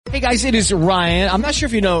Hey guys, it is Ryan. I'm not sure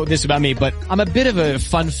if you know this about me, but I'm a bit of a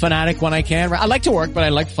fun fanatic when I can. I like to work, but I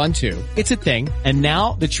like fun too. It's a thing. And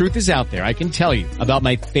now the truth is out there. I can tell you about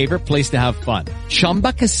my favorite place to have fun.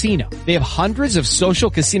 Chumba Casino. They have hundreds of social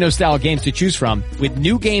casino style games to choose from with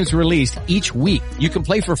new games released each week. You can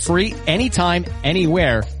play for free anytime,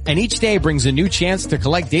 anywhere. And each day brings a new chance to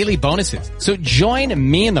collect daily bonuses. So join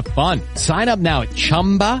me in the fun. Sign up now at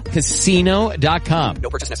ChumbaCasino.com. No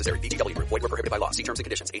purchase necessary. VGW Group. Void where prohibited by law. See terms and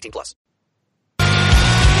conditions. 18+.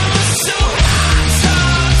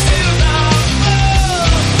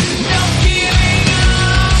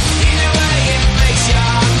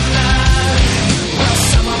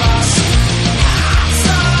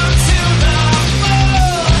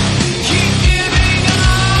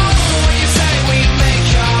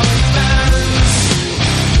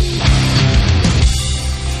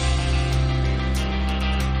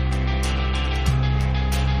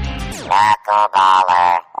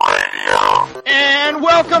 And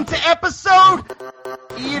welcome to episode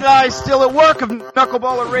Eli's Still at Work of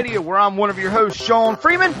Knuckleballer Radio, where I'm one of your hosts, Sean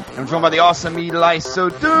Freeman, and I'm joined by the awesome Eli So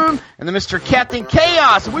Doom and the Mr. Captain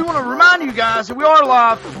Chaos. And we want to remind you guys that we are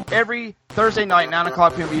live every Thursday night, 9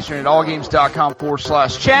 o'clock p.m. Eastern at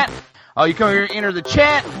allgames.com/chat. You come here, enter the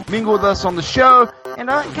chat, mingle with us on the show, and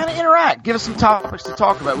kind of interact. Give us some topics to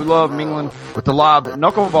talk about. We love mingling with the live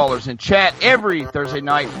Knuckleballers in chat every Thursday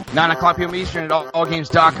night, 9 o'clock p.m. Eastern at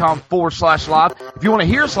allgames.com/live. If you want to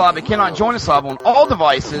hear us live but cannot join us live on all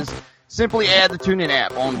devices, simply add the TuneIn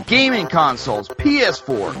app on gaming consoles,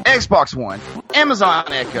 PS4, Xbox One,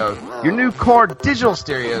 Amazon Echo, your new car digital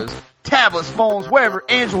stereos, tablets, phones, whatever,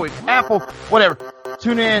 Android, Apple, whatever.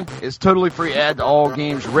 TuneIn is totally free. Add to All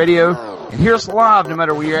Games Radio and hear us live no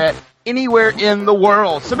matter where you're at, anywhere in the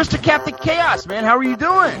world. So, Mr. Captain Chaos, man, how are you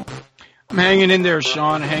doing? I'm hanging in there,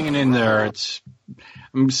 Sean. Hanging in there.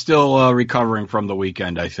 I'm still recovering from the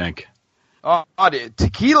weekend, I think. Oh,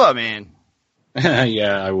 tequila, man.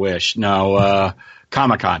 Yeah, I wish. No,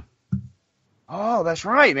 Comic-Con. Oh, that's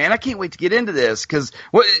right, man. I can't wait to get into this because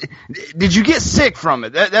did you get sick from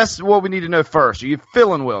it? That's what we need to know first. Are you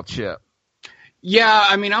feeling well, Chip? Yeah,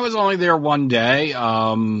 I mean, I was only there one day.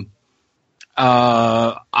 I've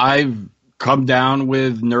come down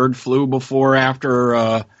with nerd flu before after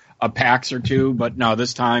a PAX or two, but no,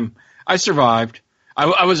 this time I survived.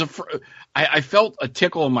 I felt a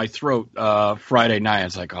tickle in my throat Friday night. I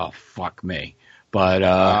was like, oh, fuck me. But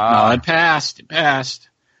no, it passed. It passed.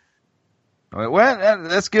 Well,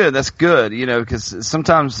 that's good. That's good, because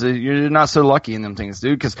sometimes you're not so lucky in them things,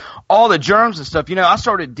 dude, because all the germs and stuff, I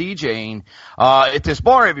started DJing at this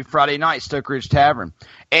bar every Friday night, Stoke Ridge Tavern.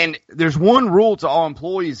 And there's one rule to all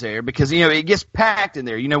employees there because, it gets packed in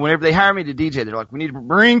there. Whenever they hire me to DJ, they're like, we need to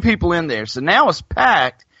bring people in there. So now it's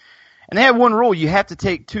packed. And they have one rule. You have to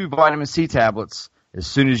take 2 vitamin C tablets as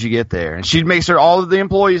soon as you get there. And she makes sure all of the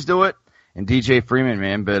employees do it. And DJ Freeman,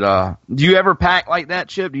 man. But do you ever pack like that,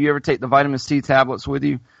 Chip? Do you ever take the vitamin C tablets with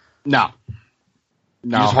you? No.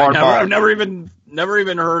 I've never even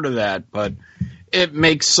heard of that, but it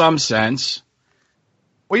makes some sense.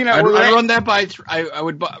 Well, I run that by I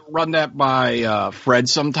would run that by Fred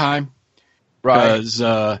sometime, right?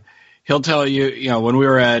 Because he'll tell you, when we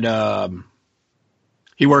were at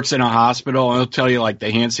he works in a hospital, and he'll tell you like the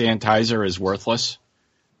hand sanitizer is worthless.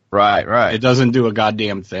 Right. It doesn't do a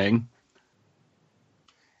goddamn thing.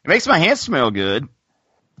 It makes my hands smell good.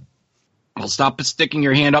 Well, stop sticking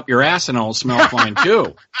your hand up your ass and it'll smell fine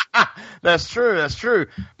too. That's true.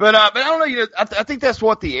 But I don't know. I think that's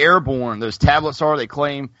what the airborne those tablets are. They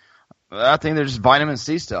claim. I think they're just vitamin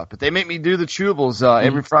C stuff. But they make me do the chewables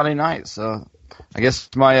every Friday night. So I guess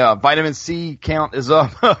my vitamin C count is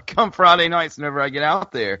up come Friday nights whenever I get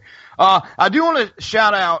out there. I do want to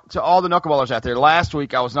shout out to all the knuckleballers out there. Last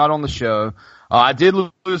week I was not on the show. I did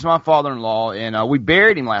lose my father-in-law, and we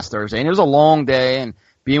buried him last Thursday, and it was a long day, and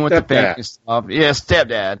being with the family and stuff. Yeah,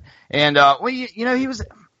 stepdad. And, he was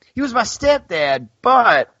my stepdad,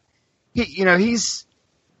 but he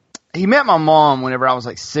met my mom whenever I was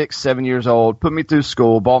like 6, 7 years old, put me through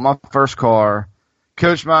school, bought my first car,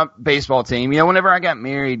 coached my baseball team. Whenever I got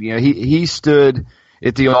married, he stood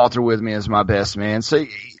at the altar with me as my best man. So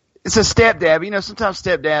it's a stepdad. Sometimes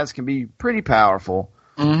stepdads can be pretty powerful.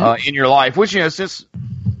 In your life, which, since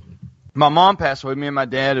my mom passed away, me and my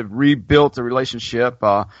dad have rebuilt the relationship.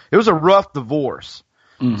 It was a rough divorce.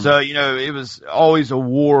 So, it was always a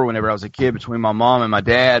war whenever I was a kid between my mom and my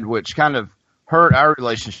dad, which kind of hurt our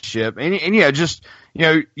relationship. And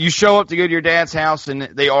you show up to go to your dad's house and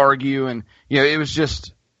they argue and, it was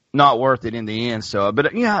just not worth it in the end. So,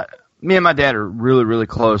 but me and my dad are really, really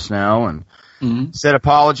close now and said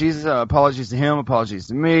apologies to him, apologies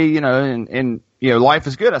to me, and life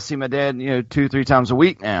is good. I see my dad, 2-3 times a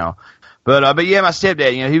week now. But yeah, my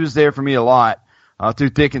stepdad, he was there for me a lot. Through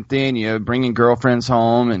thick and thin, bringing girlfriends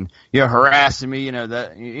home and, harassing me,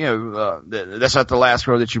 that's not the last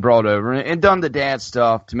girl that you brought over, and done the dad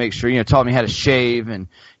stuff to make sure, taught me how to shave and,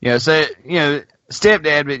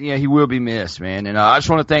 stepdad, but, he will be missed, man. And, I just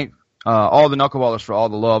want to thank, all the knuckleballers for all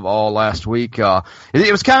the love all last week. It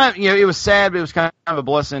was kind of, it was sad, but it was kind of a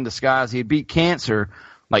blessing in disguise. He had beat cancer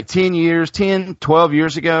like 12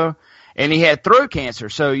 years ago, and he had throat cancer.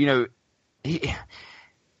 So,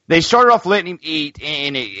 they started off letting him eat,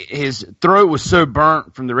 and his throat was so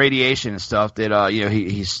burnt from the radiation and stuff that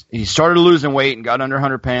he started losing weight and got under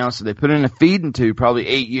 100 pounds. So they put in a feeding tube probably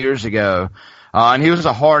 8 years ago, and he was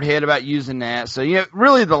a hard head about using that. So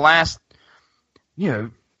really the last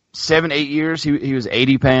 7-8 years he was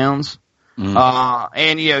 80 pounds,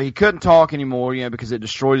 and he couldn't talk anymore because it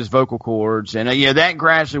destroyed his vocal cords, and that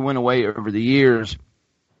gradually went away over the years,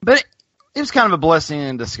 but. It was kind of a blessing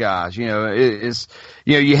in disguise, you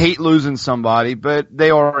hate losing somebody, but they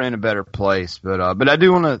are in a better place. But I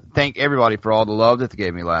do want to thank everybody for all the love that they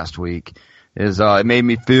gave me last week. It made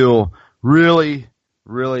me feel really,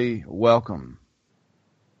 really welcome.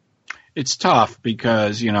 It's tough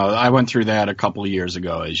because, I went through that a couple of years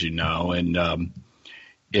ago, as you know, and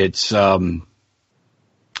it's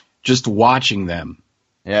just watching them.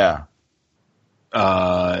 Yeah.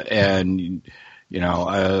 And,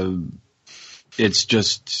 it's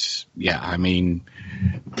just, the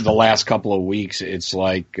last couple of weeks, it's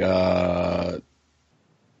like,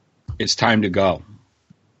 it's time to go.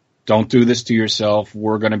 Don't do this to yourself.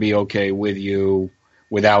 We're going to be okay with you,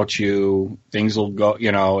 without you. Things will go,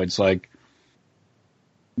 it's like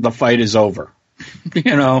the fight is over,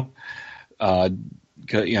 it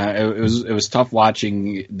was tough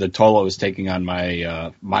watching the toll it was taking on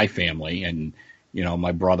my family and,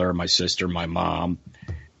 my brother, my sister, my mom.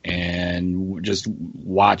 And just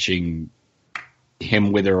watching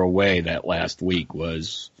him wither away that last week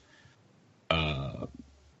was, there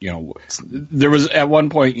was at one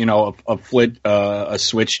point, a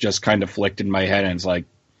switch just kind of flicked in my head, and it's like,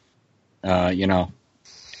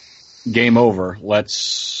 game over.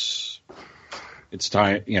 It's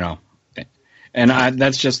time, and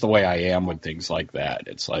that's just the way I am with things like that.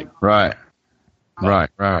 It's like, right.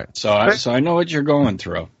 So I know what you're going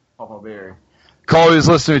through. Papa Berry. Chloe was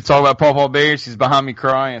listening to talk about Pawpaw Berry. She's behind me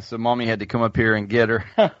crying, so Mommy had to come up here and get her.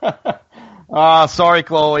 Sorry,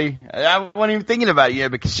 Chloe. I wasn't even thinking about it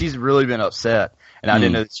yet because she's really been upset. And I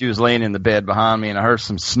didn't know that she was laying in the bed behind me, and I heard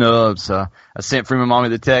some snubs. I sent Freeman Mommy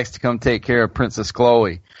the text to come take care of Princess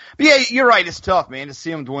Chloe. But yeah, you're right. It's tough, man, to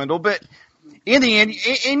see them dwindle. But in the end,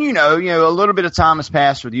 and a little bit of time has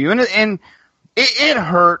passed with you, and it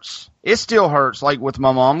hurts. It still hurts, like with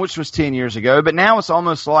my mom, which was 10 years ago. But now it's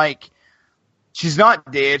almost like she's not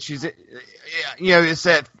dead. She's, it's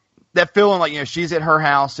that feeling like, she's at her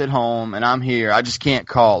house at home and I'm here. I just can't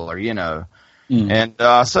call her, And,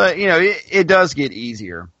 so, it does get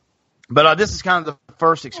easier. But, this is kind of the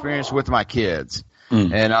first experience with my kids.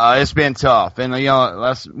 And, it's been tough. And,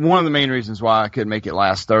 that's one of the main reasons why I couldn't make it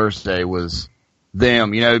last Thursday was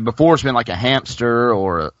them. Before it's been like a hamster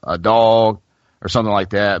or a dog or something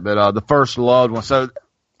like that. But, the first loved one. So,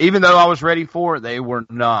 even though I was ready for it, they were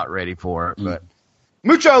not ready for it. But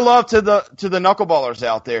mucho love to the knuckleballers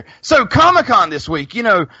out there. So Comic-Con this week,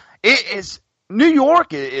 New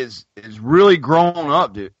York is really grown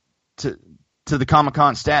up to the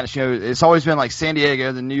Comic-Con status. It's always been like San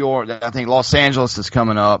Diego, then New York. I think Los Angeles is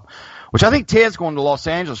coming up, which I think Ted's going to Los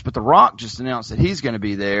Angeles. But The Rock just announced that he's going to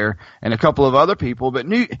be there, and a couple of other people. But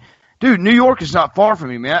New York is not far from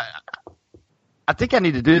me, man. I think I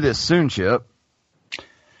need to do this soon, Chip.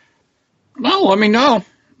 Well, let me know.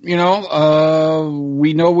 We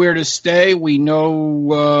know where to stay. We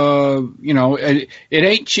know, it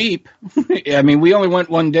ain't cheap. I mean, we only went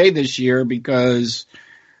one day this year because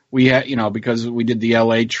we had, because we did the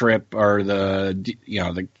LA trip or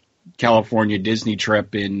the California Disney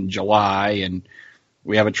trip in July, and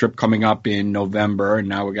we have a trip coming up in November, and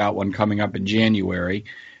now we got one coming up in January.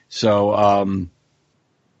 So,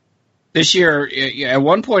 this year, at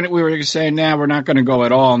one point we were saying, we're not going to go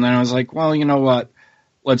at all. And then I was like, well, you know what?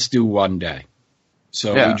 Let's do one day.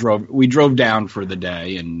 So we drove down for the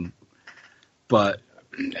day, but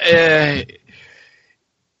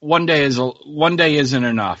one day isn't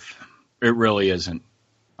enough. It really isn't.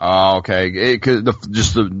 Oh, okay. Is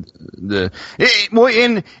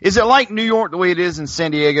it like New York the way it is in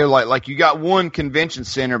San Diego? Like you got one convention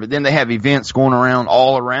center, but then they have events going around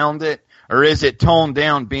all around it? Or is it toned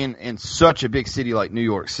down being in such a big city like New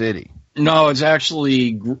York City? No, it's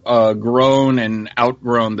actually grown and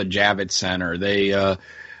outgrown the Javits Center. They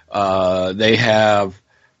have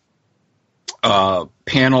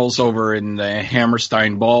panels over in the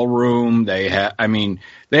Hammerstein Ballroom. They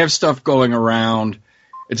have stuff going around.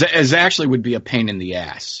 It actually would be a pain in the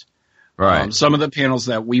ass. Right. Some of the panels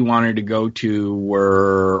that we wanted to go to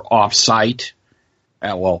were off-site.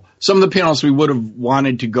 Some of the panels we would have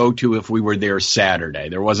wanted to go to if we were there Saturday.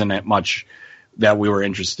 There wasn't that much that we were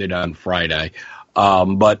interested on Friday.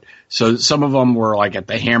 But so some of them were like at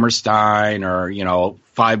the Hammerstein or,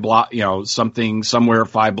 5 block, something somewhere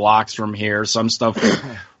 5 blocks from here. Some stuff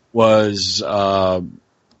was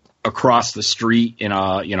across the street in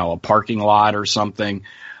a parking lot or something.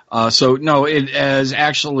 So no, it has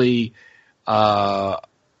actually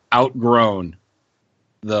outgrown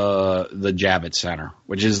the Javits Center,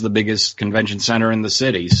 which is the biggest convention center in the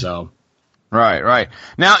city. So. Right.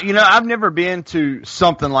 Now, I've never been to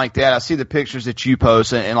something like that. I see the pictures that you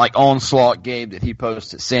post and like Onslaught Gabe that he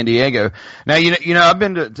posts at San Diego. Now, I've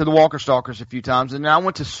been to the Walker Stalkers a few times, and I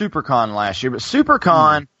went to SuperCon last year, but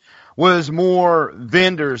SuperCon was more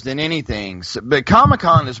vendors than anything. But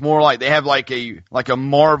Comic-Con is more like they have like a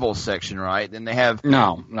Marvel section, right? Then they have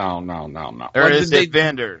no. Or is it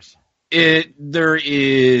vendors? There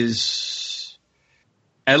is.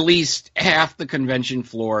 At least half the convention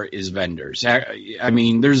floor is vendors. I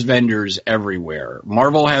mean, there's vendors everywhere.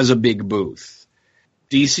 Marvel has a big booth.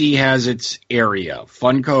 DC has its area.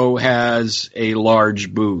 Funko has a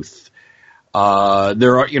large booth.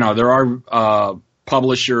 There are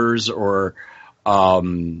publishers or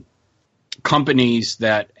companies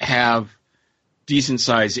that have decent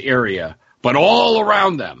sized area, but all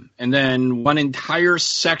around them. And then one entire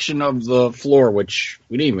section of the floor, which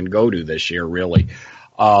we didn't even go to this year, really.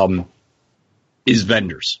 Is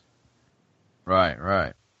vendors.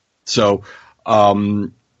 Right. So,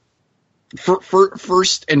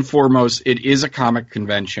 first and foremost, it is a comic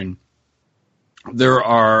convention. There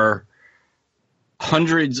are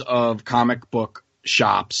hundreds of comic book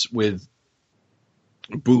shops with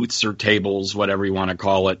booths or tables, whatever you want to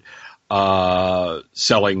call it,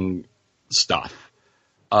 selling stuff.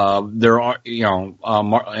 There are,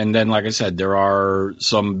 and then, like I said, there are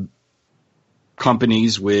some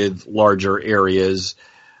companies with larger areas,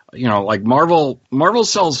 like Marvel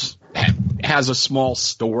has a small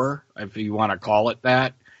store, if you want to call it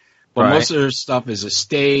that, but most of their stuff is a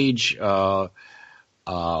stage, an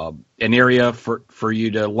area for you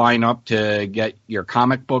to line up to get your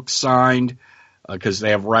comic books signed, because they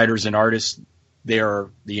have writers and artists there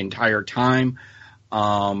the entire time.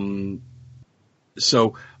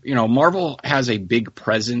 So Marvel has a big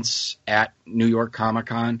presence at New York Comic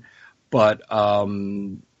Con. But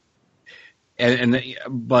but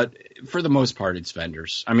for the most part, it's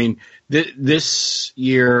vendors. I mean, this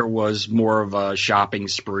year was more of a shopping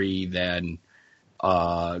spree than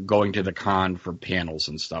going to the con for panels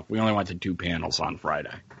and stuff. We only went to 2 panels on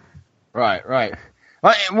Friday. Right.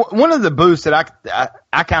 One of the booths that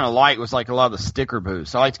I kind of liked was like a lot of the sticker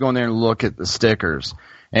booths. I like to go in there and look at the stickers.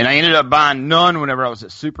 And I ended up buying none whenever I was at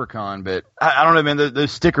SuperCon. But I don't know, man,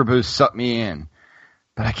 those sticker booths sucked me in.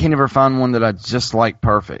 But I can't ever find one that I just like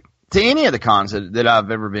perfect. To any of the cons that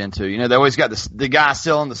I've ever been to, they always got the guy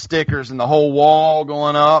selling the stickers and the whole wall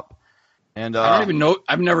going up. And I don't even know.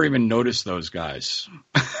 I've never even noticed those guys.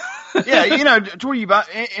 Yeah, to where you buy,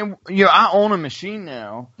 and I own a machine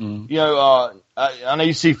now. Mm. I know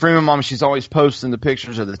you see Freeman Mom. She's always posting the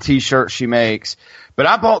pictures of the T-shirts she makes. But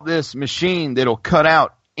I bought this machine that'll cut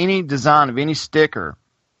out any design of any sticker,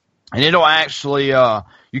 and it'll actually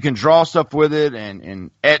you can draw stuff with it and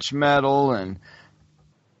etch metal, and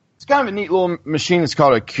it's kind of a neat little machine. It's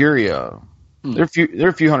called a Curio. They're a few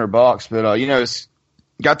 $100, but it's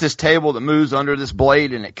got this table that moves under this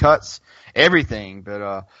blade and it cuts everything.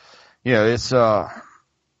 But it's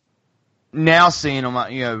now seeing them.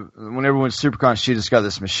 Whenever we went to SuperCon, she just got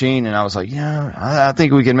this machine, and I was like, I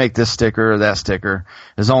think we can make this sticker or that sticker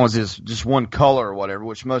as long as it's just one color or whatever,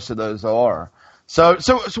 which most of those are. So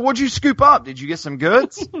what'd you scoop up? Did you get some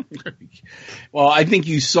goods? Well, I think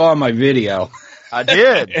you saw my video. I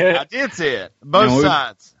did. I did see it. Both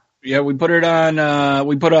sides. Yeah, we put it on.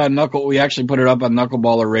 We actually put it up on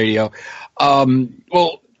Knuckleballer Radio.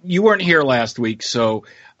 Well, you weren't here last week, so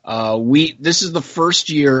this is the first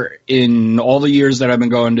year in all the years that I've been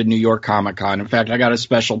going to New York Comic Con. In fact, I got a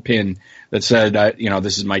special pin that said,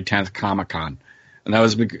 this is my 10th Comic Con. And that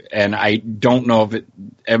was, and I don't know if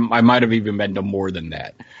I might have even been to more than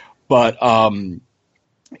that. But,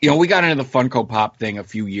 we got into the Funko Pop thing a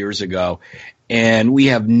few years ago, and we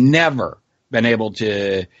have never been able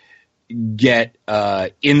to get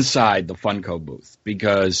inside the Funko booth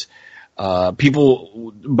because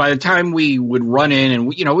people, by the time we would run in and,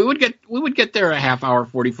 we would get there a half hour,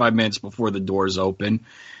 45 minutes before the doors open.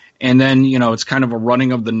 And then, it's kind of a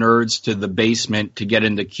running of the nerds to the basement to get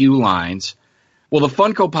into queue lines. Well, the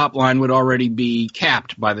Funko Pop line would already be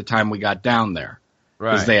capped by the time we got down there.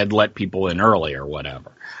 Right. Because they had let people in early or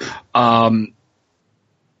whatever.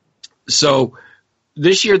 So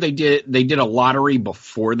this year they did a lottery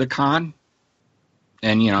before the con.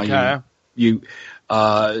 And, okay. New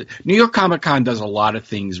York Comic Con does a lot of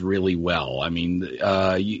things really well. I mean,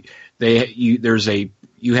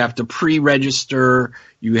 you have to pre-register.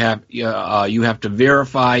 You have to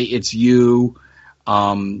verify it's you.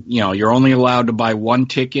 You're only allowed to buy one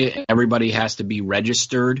ticket. Everybody has to be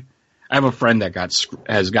registered. I have a friend that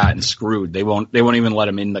has gotten screwed. They won't even let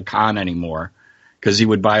him in the con anymore because he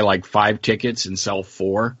would buy like 5 tickets and sell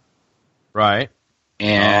 4. Right.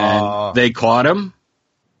 And they caught him.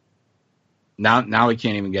 Now he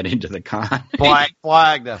can't even get into the con. Black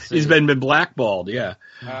flag. He's been blackballed. Yeah.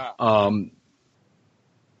 And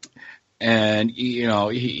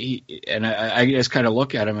I just kind of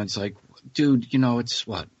look at him and it's like, dude, it's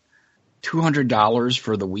what, $200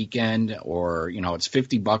 for the weekend, or it's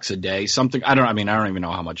 $50 a day, something. I don't even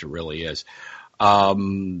know how much it really is. I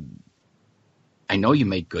know you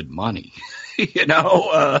make good money,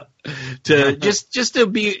 to just to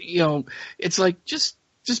be, it's like just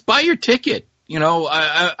buy your ticket. I'm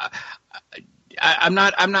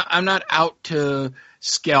not out to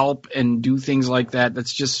scalp and do things like that.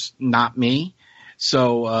 That's just not me.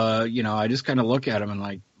 So, I just kind of look at him and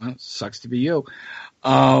like, well, sucks to be you.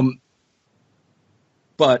 So,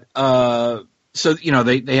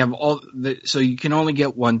 they have so you can only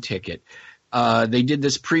get one ticket. They did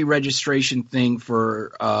this pre-registration thing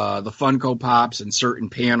for, the Funko Pops and certain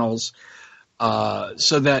panels,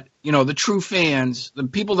 so that, the true fans, the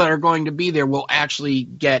people that are going to be there will actually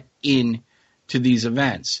get in to these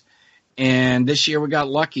events. And this year we got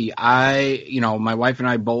lucky. My wife and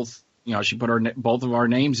I both, she put both of our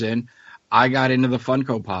names in. I got into the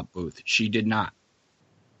Funko Pop booth. She did not.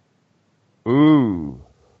 Ooh.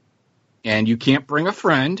 And you can't bring a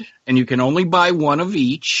friend, and you can only buy one of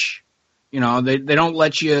each. They don't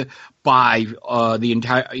let you buy the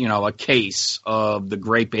entire, a case of the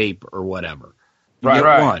Grape Ape or whatever. You get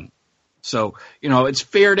one. So, it's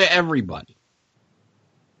fair to everybody.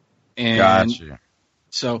 And gotcha.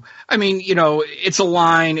 So, it's a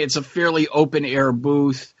line. It's a fairly open air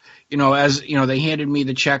booth. As they handed me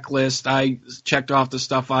the checklist, I checked off the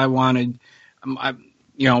stuff I wanted.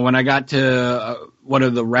 When I got to one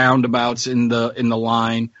of the roundabouts in the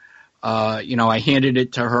line, I handed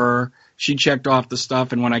it to her. She checked off the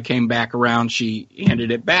stuff, and when I came back around, she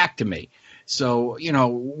handed it back to me. So,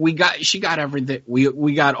 she got everything.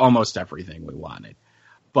 We got almost everything we wanted.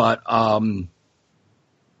 But,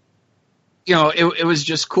 it was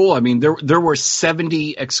just cool. I mean, there were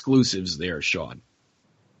 70 exclusives there, Sean.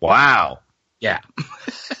 Wow. Yeah.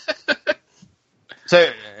 So,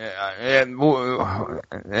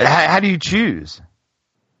 how do you choose?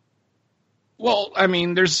 Well,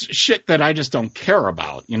 there's shit that I just don't care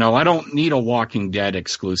about. I don't need a Walking Dead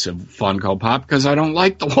exclusive Funko Pop because I don't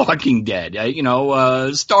like The Walking Dead.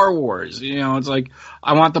 Star Wars. It's like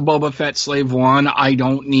I want the Boba Fett Slave one. I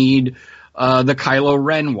don't need the Kylo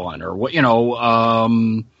Ren one, or what?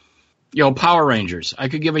 Power Rangers. I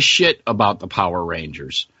could give a shit about the Power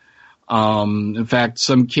Rangers. In fact,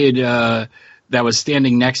 some kid that was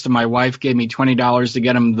standing next to my wife gave me $20 to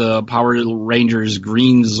get him the Power Rangers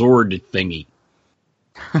green Zord thingy.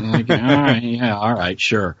 I'm like, all right,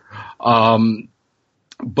 sure. So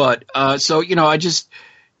I just,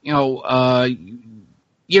 your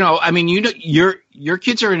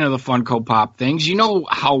kids are into the Funko Pop things. You know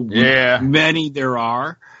how many there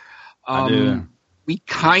are. I do. We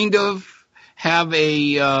kind of have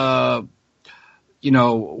a,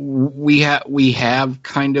 we have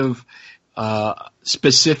kind of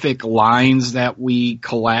specific lines that we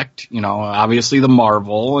collect. Obviously the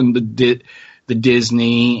Marvel and the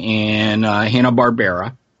Disney and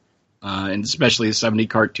Hanna-Barbera, and especially the 70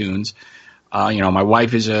 cartoons. My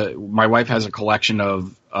wife has a collection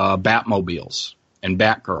of Batmobiles and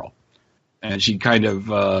Batgirl, and she kind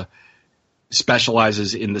of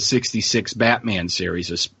specializes in the 66 Batman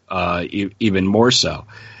series, even more so.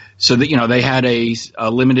 So that they had a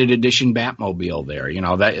limited edition Batmobile there.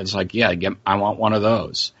 That it's like, I want one of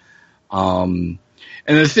those. And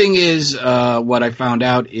the thing is, what I found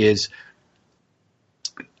out is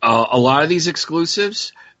a lot of these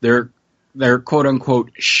exclusives, they're quote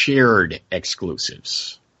unquote shared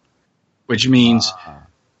exclusives, which means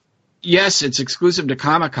yes, it's exclusive to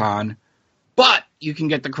Comic-Con, but you can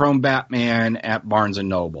get the Chrome Batman at Barnes and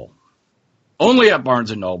Noble. Only at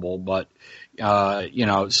Barnes & Noble, but, so if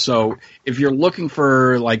you're so if you're looking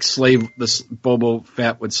for, like, the Boba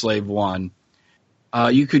Fett with Slave One,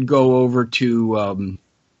 you could go over to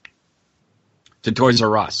Toys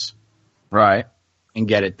R Us. Right. And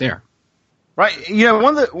get it there. Right.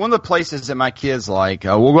 One of the places that my kids like,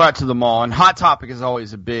 we'll go out to the mall, and Hot Topic is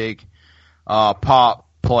always a big pop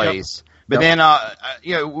place. Yep. But then,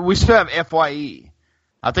 we still have FYE.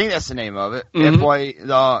 I think that's the name of it. Mm-hmm.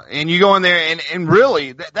 FYE. And you go in there, and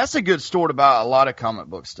really, that's a good store to buy a lot of comic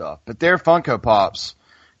book stuff. But their Funko Pops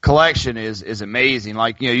collection is amazing.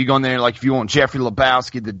 Like, you go in there, like, if you want Jeffrey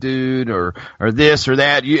Lebowski, the dude, or this or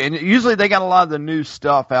that, and usually they got a lot of the new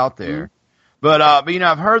stuff out there. Mm-hmm. But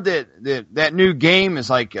I've heard that new game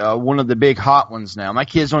is like one of the big hot ones now. My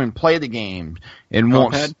kids don't even play the game and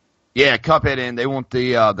Cuphead? Cuphead, and they want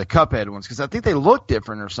the Cuphead ones because I think they look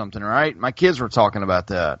different or something, right? My kids were talking about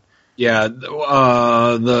that. Yeah,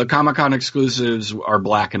 the Comic-Con exclusives are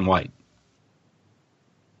black and white.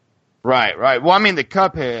 Right. Well, I mean the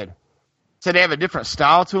Cuphead. So they have a different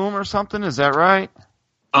style to them or something. Is that right?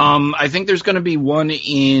 I think there's going to be one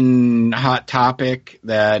in Hot Topic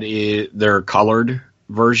they're colored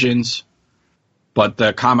versions, but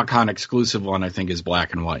the Comic-Con exclusive one I think is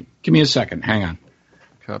black and white. Give me a second. Hang on.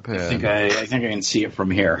 Cuphead. I think I can see it from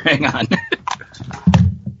here. Hang on.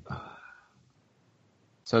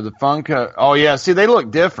 So the Funko. Oh yeah, see they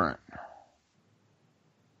look different.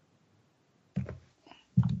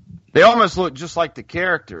 They almost look just like the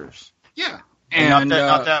characters. Yeah, and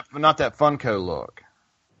not that Funko look.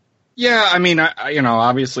 Yeah, I mean,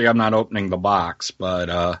 obviously I'm not opening the box,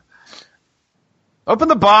 but open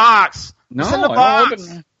the box. No, it's in the box.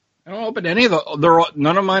 I don't open any of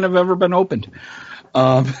none of mine have ever been opened.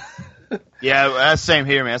 Yeah, that's same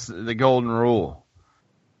here, man. That's the golden rule.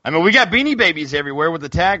 I mean, we got Beanie Babies everywhere with the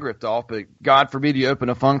tag ripped off, but God forbid you open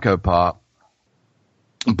a Funko Pop.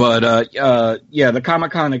 But the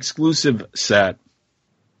Comic-Con exclusive set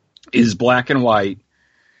is black and white.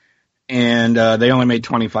 And they only made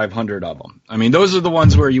 2,500 of them. I mean, those are the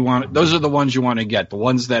ones those are the ones you want to get, the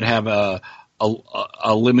ones that have a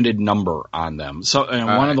limited number on them. So,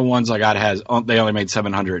 one of the ones I got they only made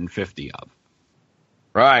 750 of.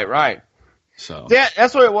 Right. So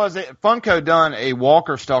that's what it was. Funko done a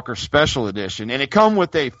Walker Stalker special edition, and it come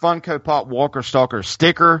with a Funko Pop Walker Stalker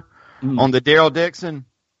sticker on the Daryl Dixon.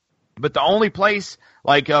 But the only place,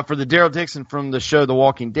 like for the Daryl Dixon from the show The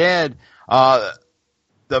Walking Dead,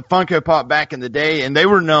 the Funko Pop back in the day, and they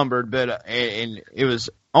were numbered, but and it was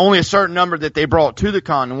only a certain number that they brought to the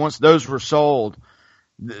con, and once those were sold,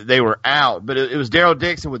 they were out. But it was Daryl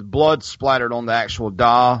Dixon with blood splattered on the actual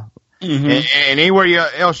doll. Mm-hmm. And anywhere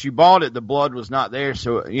else you bought it, the blood was not there.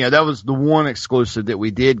 So, that was the one exclusive that we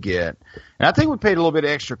did get. And I think we paid a little bit of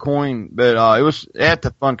extra coin, but it was at the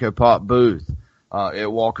Funko Pop booth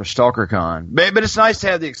at Walker Stalker Con. But it's nice to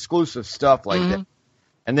have the exclusive stuff like that.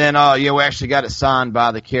 And then, we actually got it signed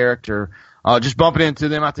by the character. Just bumping into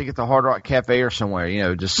them, I think at the Hard Rock Cafe or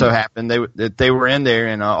somewhere. Just so happened that they were in there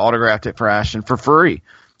and autographed it for Ashton for free.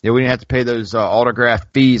 We didn't have to pay those autograph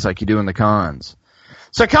fees like you do in the cons.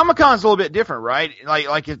 So Comic-Con's a little bit different, right?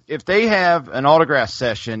 Like if they have an autograph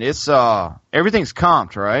session, it's everything's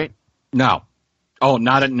comped, right? No. Oh,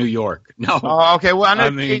 not at New York. No. Oh, okay. Well, I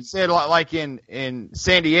know Kate said like in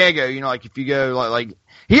San Diego, like if you go like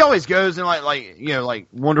he always goes and like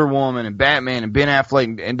Wonder Woman and Batman and Ben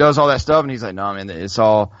Affleck and does all that stuff, and he's like, no, man, it's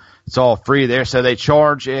all free there. So they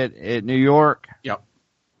charge at New York.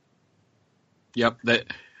 Yep.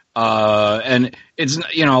 And it's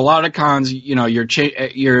a lot of cons.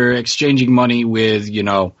 You're exchanging money with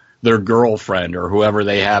their girlfriend or whoever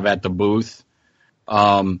they have at the booth.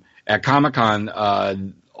 At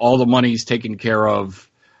Comic-Con, all the money's taken care of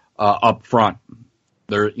up front.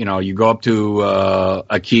 There, you go up to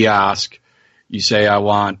a kiosk, you say, I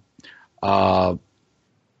want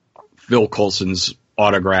Phil Coulson's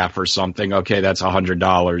autograph or something. Okay, that's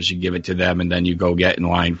 $100. You give it to them, and then you go get in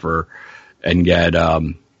line and get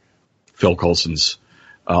Phil Coulson's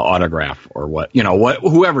autograph or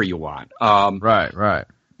whoever you want. Right.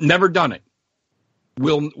 Never done it.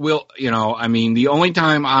 The only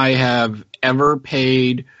time I have ever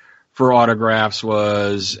paid for autographs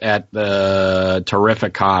was at the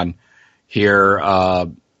Terrificon here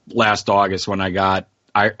last August when I got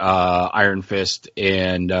Iron Fist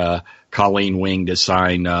and Colleen Wing to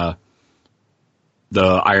sign the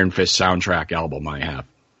Iron Fist soundtrack album I have.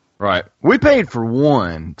 Right. We paid for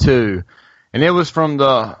one, too, and it was from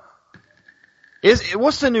what's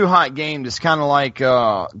the new hot game that's kind of like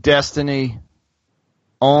Destiny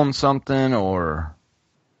on something or...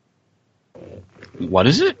 What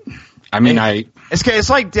is it? I mean, It's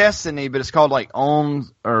like Destiny, but it's called like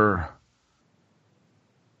or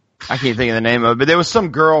I can't think of the name of it. But there was some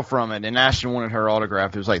girl from it, and Ashton wanted her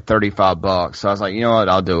autograph. It was like $35. So I was like, you know what,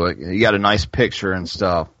 I'll do it. You got a nice picture and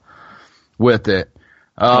stuff with it.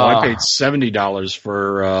 I paid $70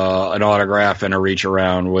 for an autograph and a reach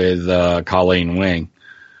around with Colleen Wing.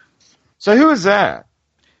 So who is that?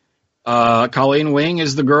 Colleen Wing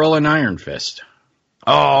is the girl in Iron Fist.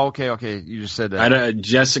 Oh, okay. You just said that.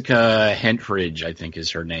 Jessica Hentridge, I think,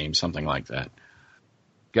 is her name, something like that.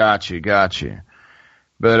 Got you.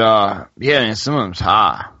 But yeah, some of them's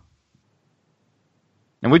high.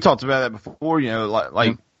 And we talked about that before. You know,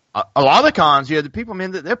 like a lot of the cons. The people,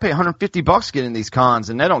 man, they'll pay $150 to get in these cons,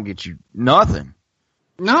 and they don't get you nothing.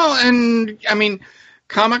 No, and I mean,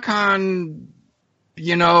 Comic-Con,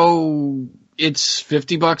 it's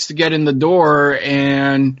 $50 to get in the door,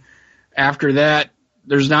 and after that,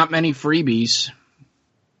 there's not many freebies.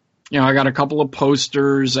 I got a couple of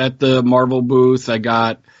posters at the Marvel booth. I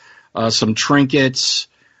got some trinkets.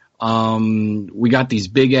 We got these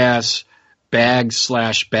big ass bags /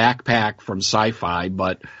 backpack from Sci-Fi,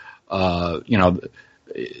 but other than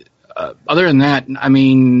that, I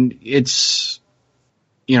mean, it's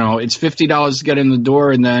 $50 to get in the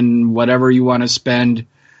door, and then whatever you want to spend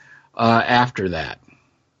after that.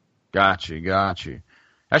 Got you.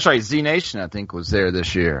 That's right. Z Nation, I think, was there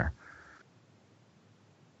this year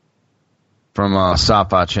from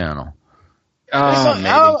Sci-Fi Channel. Maybe.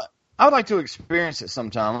 I would like to experience it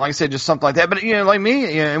sometime. Like I said, just something like that. But like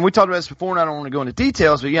me, and we talked about this before, and I don't want to go into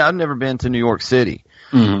details. But I've never been to New York City,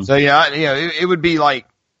 so it would be like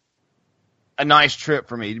a nice trip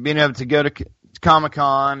for me, being able to go to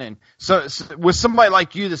Comic-Con, and so with somebody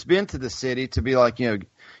like you that's been to the city, to be like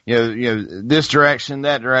this direction,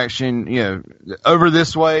 that direction, over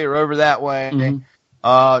this way or over that way,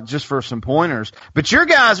 just for some pointers. But your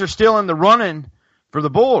guys are still in the running for the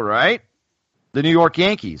Bull, right? The New York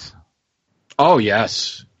Yankees. Oh,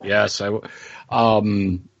 yes. I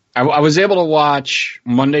was able to watch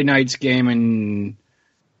Monday night's game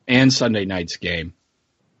and Sunday night's game.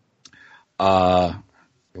 I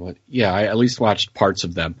at least watched parts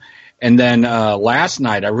of them. And then last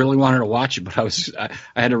night, I really wanted to watch it, but I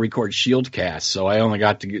had to record Shieldcast, so I only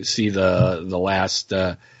got to see the last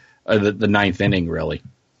the ninth inning, really.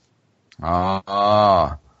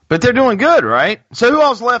 But they're doing good, right? So who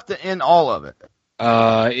else left in all of it?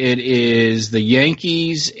 It is the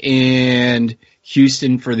Yankees and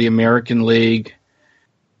Houston for the American League,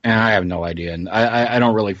 and I have no idea. And I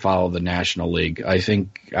don't really follow the National League. I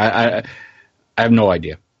think I have no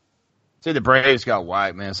idea. See, the Braves got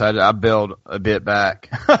whacked, man, so I bailed a bit back.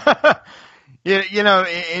 I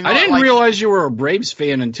didn't realize you were a Braves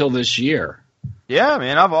fan until this year. Yeah,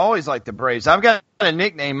 man, I've always liked the Braves. I've got a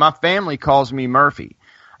nickname. My family calls me Murphy.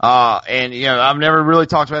 And I've never really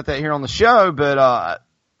talked about that here on the show, but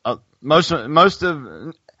most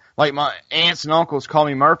of like my aunts and uncles call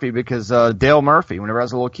me Murphy because Dale Murphy. Whenever I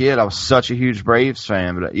was a little kid, I was such a huge Braves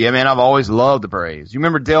fan. But yeah, man, I've always loved the Braves. You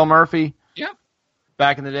remember Dale Murphy? Yeah.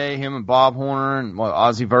 Back in the day, him and Bob Horner and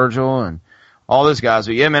Ozzie Virgil and all those guys.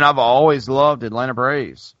 But yeah, man, I've always loved Atlanta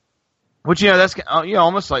Braves. Which that's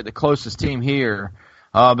almost like the closest team here,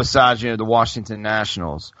 besides the Washington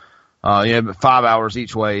Nationals. But 5 hours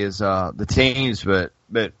each way is the teams. But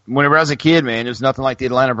whenever I was a kid, man, it was nothing like the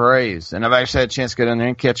Atlanta Braves. And I've actually had a chance to go down there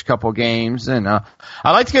and catch a couple of games. And I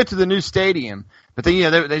like to go to the new stadium, but they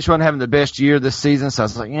just weren't having the best year this season. So I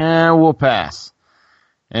was like, yeah, we'll pass.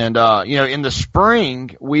 And in the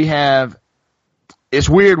spring it's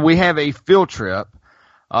weird. We have a field trip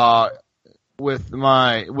with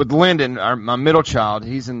Lyndon, my middle child.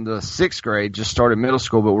 He's in the 6th grade, just started middle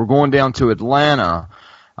school, but we're going down to Atlanta.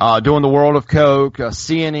 Doing the World of Coke,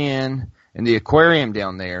 CNN, and the aquarium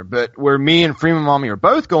down there. But where me and Freeman Mommy are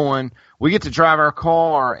both going, we get to drive our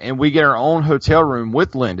car, and we get our own hotel room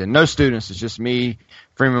with Lyndon. No students. It's just me,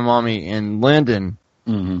 Freeman Mommy, and Lyndon.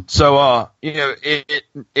 Mm-hmm. So,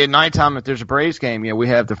 at nighttime, if there's a Braves game, we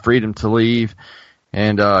have the freedom to leave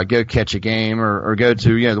and go catch a game or go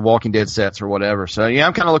to, the Walking Dead sets or whatever. So,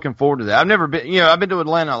 I'm kind of looking forward to that. I've never been, I've been to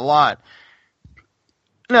Atlanta a lot.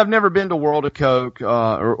 And I've never been to World of Coke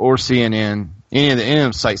or CNN, any of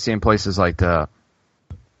them sightseeing places like that.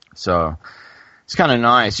 So it's kind of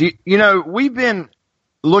nice. We've been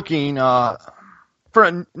looking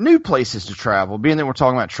for new places to travel, being that we're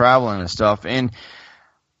talking about traveling and stuff. And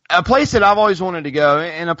a place that I've always wanted to go,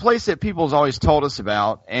 and a place that people's always told us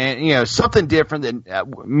about, and something different than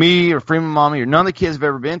me or Freeman Mommy or none of the kids have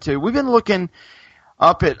ever been to. We've been looking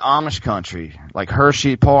up at Amish country, like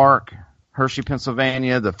Hershey,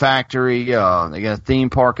 Pennsylvania, the factory. They got a theme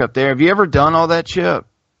park up there. Have you ever done all that, Chip?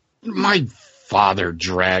 My father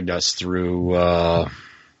dragged us through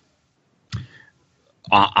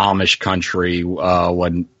Amish country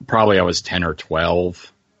when probably I was 10 or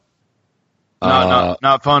 12.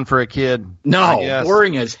 Not fun for a kid. No,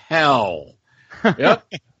 boring as hell. Yep.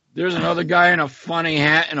 There's another guy in a funny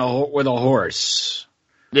hat and with a horse.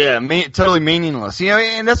 Yeah, totally meaningless.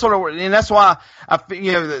 And that's why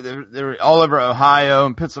they're all over Ohio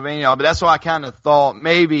and Pennsylvania. But that's why I kind of thought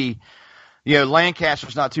maybe,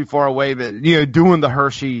 Lancaster's not too far away, but doing the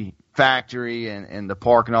Hershey factory and the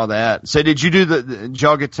park and all that. So did you did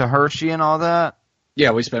y'all get to Hershey and all that?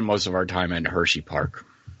 Yeah, we spent most of our time in Hershey Park.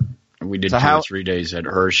 We did 2 or 3 days at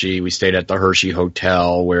Hershey. We stayed at the Hershey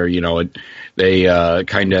Hotel where, they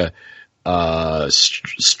kind of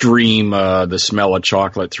stream the smell of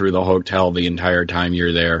chocolate through the hotel the entire time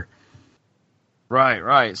you're there.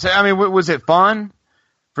 Right. So, was it fun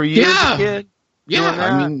for you as a kid?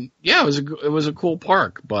 Yeah, it was a cool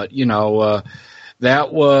park. But,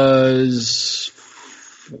 that was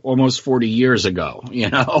almost 40 years ago,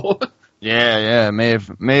 Yeah, may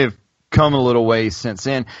have come a little ways since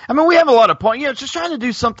then. We have a lot of points, just trying to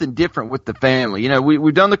do something different with the family.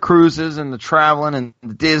 We've done the cruises and the traveling and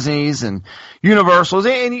the Disneys and Universals,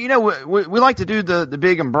 and we like to do the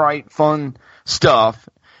big and bright, fun stuff.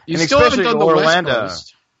 You and still haven't done the Orlando. West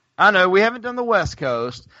Coast. I know we haven't done the West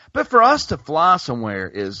Coast, but for us to fly somewhere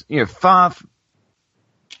is 5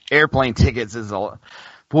 airplane tickets is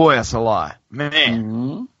that's a lot, man.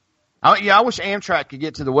 Mm-hmm. I wish Amtrak could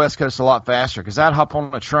get to the West Coast a lot faster because I'd hop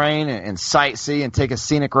on a train and sightsee and take a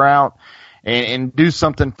scenic route and do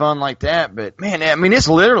something fun like that. But man, it's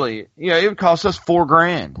literally, it would cost us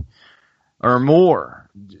 $4,000 or more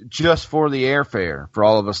just for the airfare for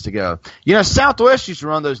all of us to go. Southwest used to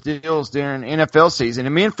run those deals during NFL season,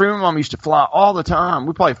 and me and Freeman Mom used to fly all the time.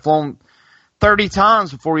 We probably flown 30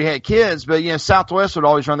 times before we had kids, but Southwest would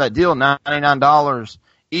always run that deal, $99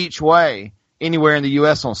 each way. Anywhere in the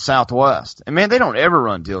U.S. on Southwest. And, man, they don't ever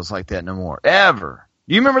run deals like that no more. Ever.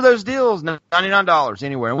 You remember those deals? $99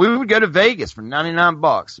 anywhere. And we would go to Vegas for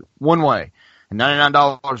 $99 one way and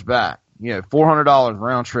 $99 back. $400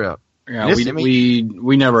 round trip. Yeah, we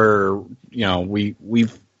never, we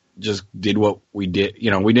just did what we did.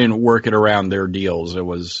 We didn't work it around their deals. It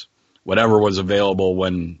was whatever was available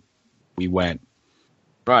when we went.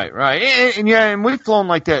 Right. And we've flown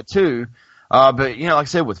like that, too. But, like I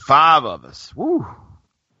said, with 5 of us, woo,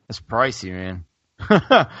 that's pricey, man.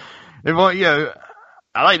 I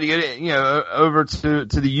like to get over to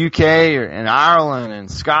the UK and Ireland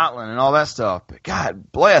and Scotland and all that stuff. But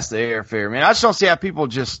God bless the airfare, man. I just don't see how people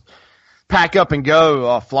just pack up and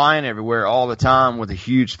go flying everywhere all the time with a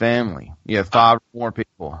huge family. 5 or more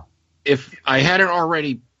people. If I hadn't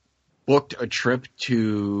already booked a trip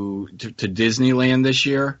to Disneyland this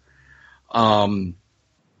year,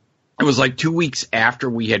 it was like 2 weeks after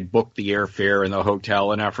we had booked the airfare and the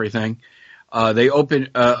hotel and everything. They opened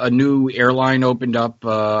a new airline opened up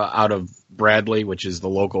out of Bradley, which is the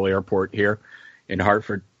local airport here in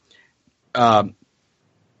Hartford.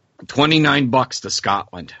 $29 to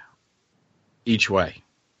Scotland each way.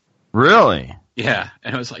 Really? Yeah,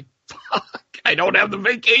 and I was like, "Fuck! I don't have the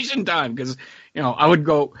vacation time because I would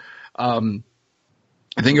go. I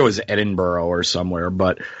think it was Edinburgh or somewhere,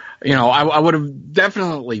 but." I would have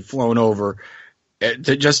definitely flown over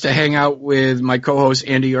just to hang out with my co-host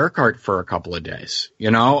Andy Urquhart for a couple of days.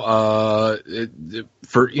 For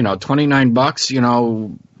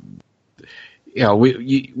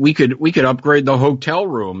 $29, we could upgrade the hotel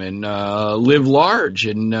room and live large,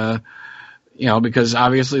 and because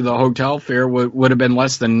obviously the hotel fare would have been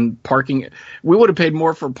less than parking. We would have paid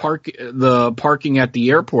more for the parking at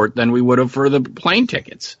the airport than we would have for the plane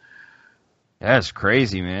tickets. That's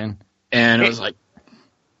crazy, man. And it was like,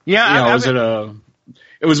 yeah,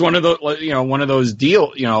 it was one of those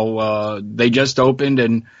deals, they just opened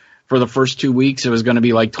and for the first 2 weeks it was going to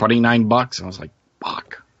be like $29. And I was like,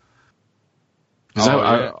 fuck.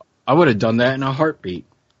 I would have done that in a heartbeat.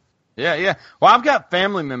 Yeah. Well, I've got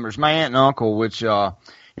family members, my aunt and uncle, which, he's kind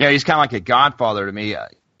of like a godfather to me.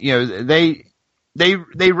 They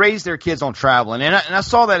raised their kids on traveling, and I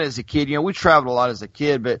saw that as a kid. We traveled a lot as a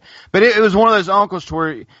kid, but it was one of those uncles to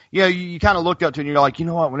where you kind of looked up to, and you're like,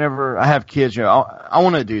 what? Whenever I have kids, I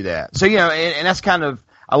want to do that. So and that's kind of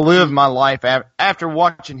I lived my life after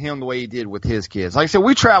watching him the way he did with his kids. Like I said,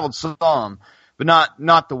 we traveled some, but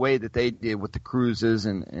not the way that they did with the cruises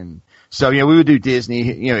and so we would do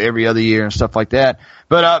Disney every other year and stuff like that.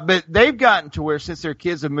 But they've gotten to where since their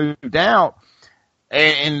kids have moved out.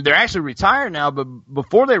 And they're actually retired now, but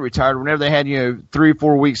before they retired, whenever they had 3 or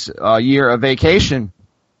 4 weeks a year of vacation,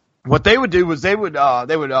 what they would do was they would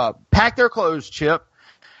pack their clothes, Chip,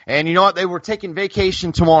 And you know what? They were taking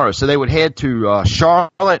vacation tomorrow, so they would head to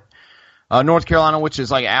Charlotte, North Carolina, which is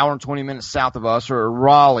like an hour and 20 minutes south of us, or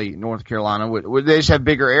Raleigh, North Carolina, where they just have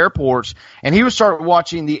bigger airports. And he would start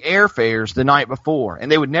watching the airfares the night before,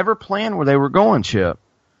 and they would never plan where they were going, Chip,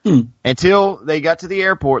 until they got to the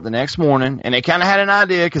airport the next morning, and they kind of had an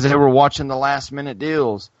idea because they were watching the last-minute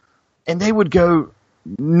deals, and they would go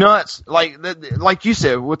nuts, like you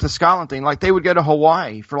said with the Scotland thing. Like they would go to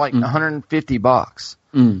Hawaii for like $150.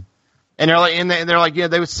 And they're like, yeah,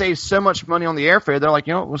 they would save so much money on the airfare. They're like,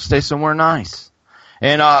 you know what, we'll stay somewhere nice.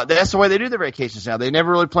 And that's the way they do their vacations now. They never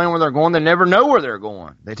really plan where they're going. They never know where they're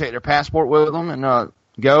going. They take their passport with them and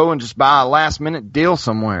go and just buy a last-minute deal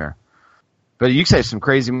somewhere. But you can save some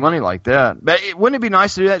crazy money like that. But wouldn't it be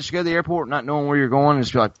nice to do that? Just go to the airport not knowing where you're going and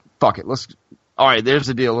just be like, fuck it, all right, there's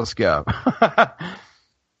the deal, let's go.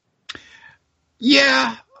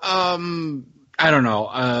 Yeah, I don't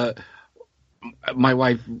know. My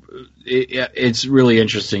wife, it's really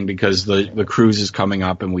interesting because the cruise is coming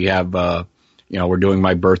up, and we have, we're doing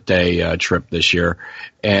my birthday trip this year,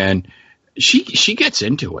 and she gets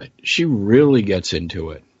into it. She really gets into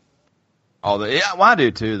it. Oh, well, I do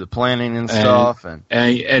too. The planning and stuff, and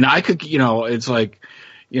I could, it's like,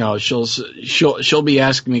 she'll be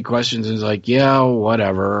asking me questions, and it's like, yeah,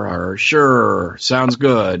 whatever, or sure, sounds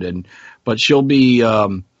good, but she'll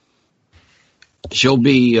get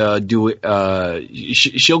into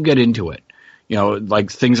it,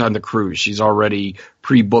 like things on the cruise. She's already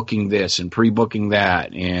pre-booking this and pre-booking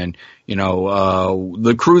that, and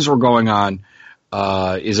the cruise we're going on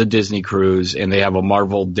is a Disney cruise, and they have a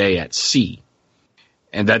Marvel Day at Sea.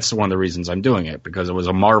 And that's one of the reasons I'm doing it, because it was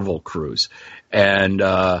a Marvel cruise. And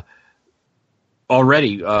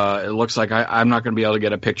already it looks like I'm not going to be able to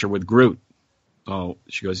get a picture with Groot. Oh,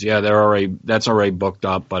 she goes, yeah, that's already booked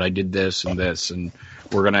up, but I did this, and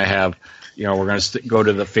we're going to have, we're going to go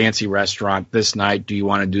to the fancy restaurant this night. Do you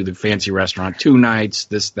want to do the fancy restaurant 2 nights,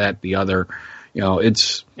 this, that, the other?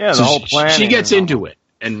 It's the whole plan. She gets into it.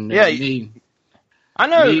 And yeah, I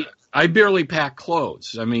know. I barely pack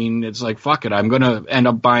clothes. I mean, it's like, fuck it. I'm going to end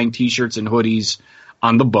up buying T-shirts and hoodies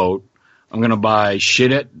on the boat. I'm going to buy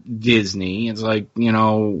shit at Disney. It's like,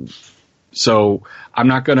 so I'm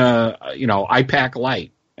not going to, I pack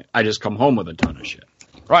light. I just come home with a ton of shit.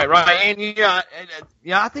 Right.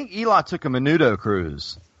 And I think Eli took a Menudo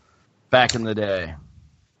cruise back in the day.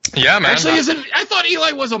 Yeah, man. Actually, I thought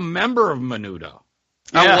Eli was a member of Menudo.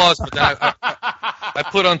 I was, but then I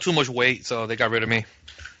put on too much weight, so they got rid of me.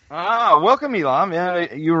 Welcome, Eli.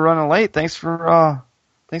 Man, you were running late. Thanks for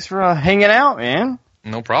hanging out, man.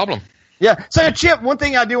 No problem. Yeah. So, Chip, one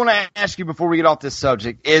thing I do want to ask you before we get off this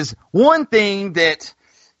subject is one thing that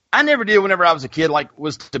I never did whenever I was a kid,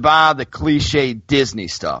 was to buy the cliche Disney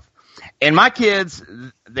stuff. And my kids,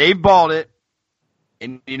 they bought it,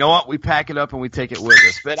 and you know what? We pack it up and we take it with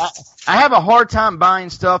us. But I have a hard time buying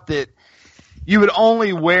stuff that you would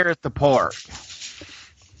only wear at the park.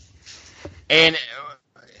 And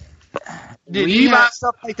did you buy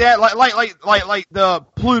stuff like that? Like the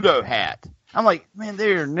Pluto hat. I'm like, man,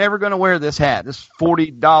 they're never going to wear this hat, this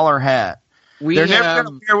 $40 hat. They're never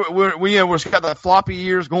going to wear it. We've got the floppy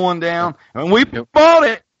ears going down. And we bought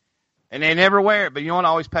it, and they never wear it. But you know what? I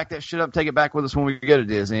always pack that shit up, take it back with us when we go to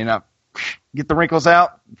Disney. And I get the wrinkles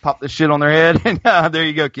out, pop this shit on their head, and there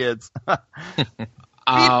you go, kids.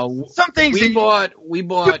 Some things we bought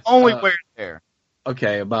you only wear it there.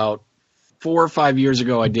 Okay, about 4 or 5 years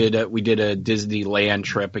ago, we did a Disneyland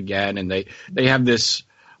trip again, and they have this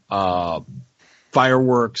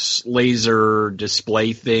fireworks laser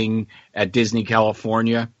display thing at Disney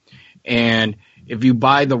California, and if you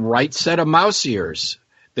buy the right set of mouse ears,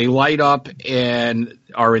 they light up and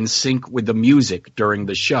are in sync with the music during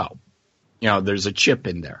the show. There's a chip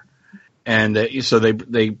in there, and so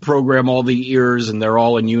they program all the ears, and they're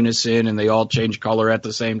all in unison, and they all change color at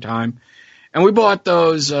the same time. And we bought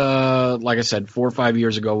those, like I said, 4 or 5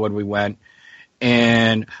 years ago when we went,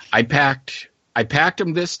 and I packed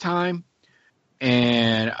them this time,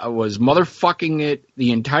 and I was motherfucking it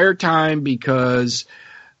the entire time because,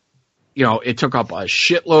 it took up a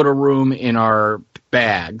shitload of room in our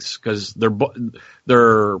bags because they're not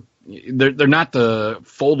the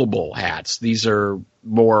foldable hats. These are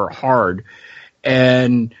more hard,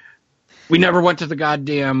 and we never went to the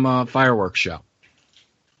goddamn fireworks show.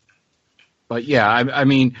 But yeah, I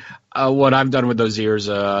mean, what I've done with those ears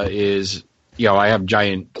is, I have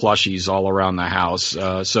giant plushies all around the house,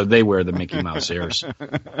 so they wear the Mickey Mouse ears.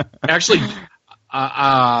 Actually,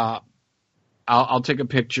 I'll take a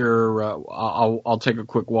picture. I'll take a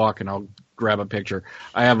quick walk and I'll grab a picture.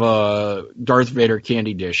 I have a Darth Vader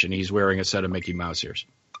candy dish, and he's wearing a set of Mickey Mouse ears.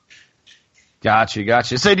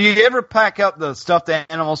 Gotcha. So do you ever pack up the stuffed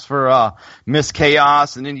animals for Miss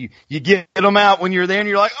Chaos, and then you get them out when you're there, and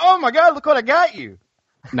you're like, oh my God, look what I got you?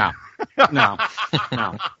 No. I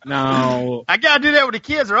gotta do that with the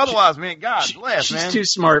kids, or otherwise, man, God bless, she's man. She's too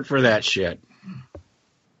smart for that shit.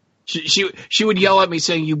 She would yell at me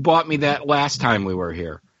saying, "You bought me that last time we were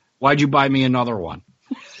here. Why'd you buy me another one?"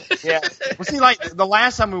 Yeah. Well, see, like the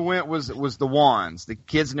last time we went was the wands. The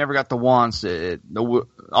kids never got the wands,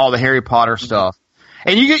 all the Harry Potter stuff.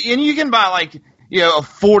 And you can buy like a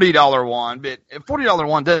 $40 wand, but a $40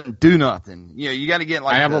 wand doesn't do nothing. You got to get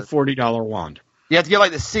like I have a $40 wand. You have to get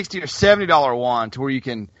like the $60 or $70 wand to where you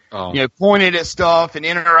can point it at stuff and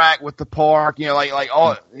interact with the park.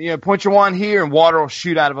 Point your wand here and water will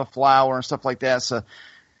shoot out of a flower and stuff like that. So.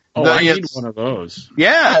 I need one of those.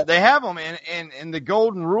 Yeah, they have them, and the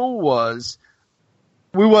golden rule was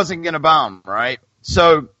we wasn't going to buy them, right?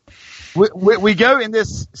 So we go in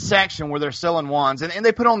this section where they're selling wands, and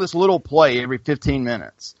they put on this little play every 15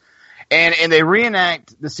 minutes, and they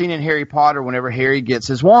reenact the scene in Harry Potter whenever Harry gets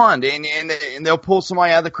his wand, and they'll pull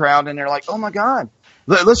somebody out of the crowd, and they're like, oh my God,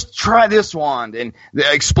 let's try this wand, and the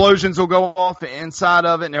explosions will go off inside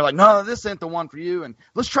of it, and they're like, no, this ain't the one for you, and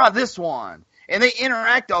let's try this wand. And they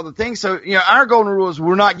interact all the things. So, our golden rule is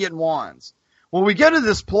we're not getting wands. Well, we go to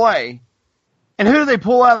this play, and who do they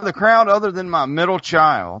pull out of the crowd other than my middle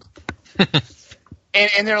child?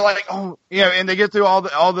 and they're like, oh, and they get through all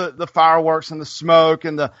the fireworks and the smoke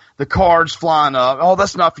and the cards flying up. Oh,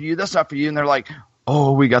 that's not for you. That's not for you. And they're like,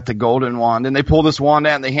 oh, we got the golden wand. And they pull this wand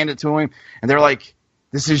out and they hand it to him. And they're like,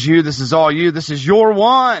 this is you. This is all you. This is your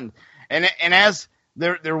wand. And as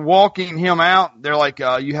they're walking him out. They're like,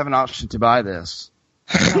 you have an option to buy this.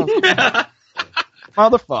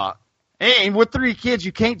 Motherfucker. And with 3 kids,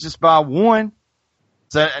 you can't just buy one.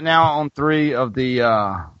 So now on 3 of the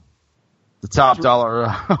top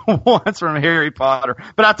dollar ones from Harry Potter.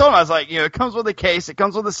 But I told him, I was like, it comes with a case. It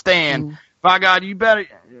comes with a stand. By God, you better.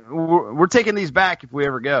 We're taking these back if we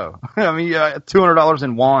ever go. I mean, $200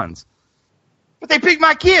 in wands. But they picked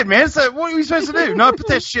my kid, man. So what are we supposed to do? No, put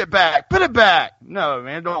that shit back. Put it back. No,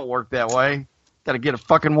 man, it don't work that way. Got to get a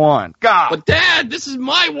fucking wand. God. But Dad, this is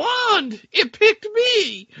my wand. It picked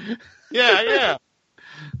me. Yeah.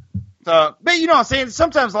 But you know what I'm saying?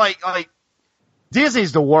 Sometimes like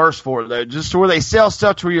Disney's the worst for it though. Just where they sell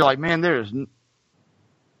stuff to where you're like, man,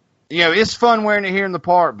 it's fun wearing it here in the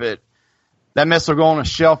park, but that mess will go on a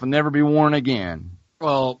shelf and never be worn again.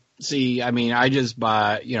 Well, see, I mean, I just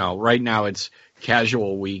buy. Right now it's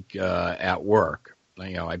casual week at work.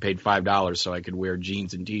 I paid $5 so I could wear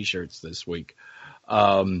jeans and T-shirts this week.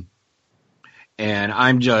 And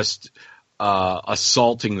I'm just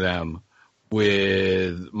assaulting them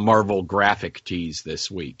with Marvel graphic tees this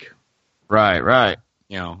week. Right.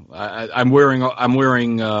 I'm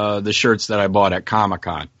wearing the shirts that I bought at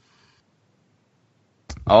Comic-Con.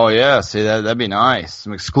 Oh yeah, see that'd be nice.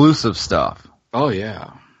 Some exclusive stuff. Oh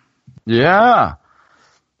yeah. Yeah.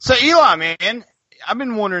 So Eli, man, I've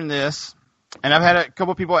been wondering this, and I've had a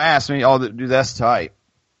couple people ask me, dude, that's tight.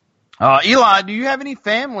 Eli, do you have any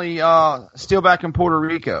family still back in Puerto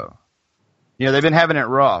Rico? They've been having it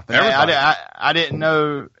rough. I didn't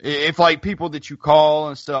know if like people that you call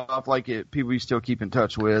and stuff, like people you still keep in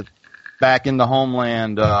touch with back in the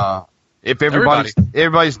homeland. If everybody's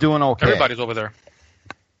doing okay. Everybody's over there.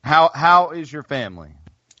 How is your family?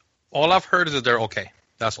 All I've heard is that they're okay.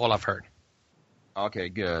 That's all I've heard. Okay,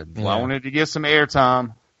 good. Well, I wanted to get some airtime.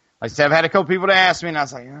 Like I said, I've had a couple people to ask me, and I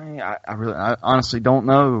was like, I honestly don't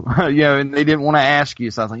know. And they didn't want to ask you,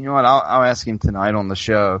 so I was like, you know what, I'll ask him tonight on the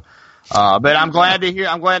show. But I'm glad to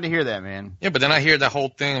hear that, man. Yeah, but then I hear that whole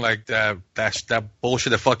thing, like that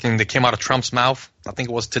bullshit that came out of Trump's mouth. I think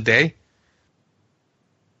it was today.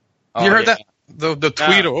 You heard that? The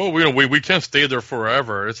tweet, we can't stay there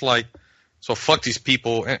forever. It's like, so fuck these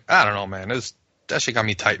people. I don't know, man. That shit got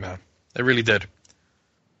me tight, man. It really did.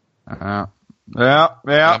 Yeah.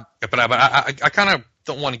 But I kind of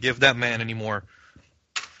don't want to give that man any more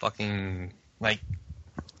fucking like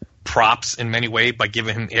props in many ways by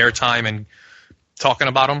giving him airtime and talking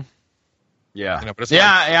about him. Yeah. But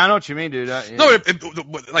I know what you mean, dude. No,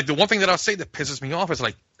 like the one thing that I'll say that pisses me off is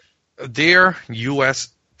like they're U.S.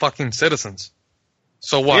 fucking citizens.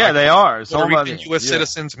 So what? Yeah, they are. Puerto Rican U.S.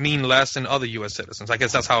 citizens mean less than other U.S. citizens. I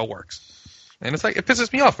guess that's how it works. And it's like, it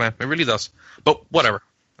pisses me off, man. It really does. But whatever.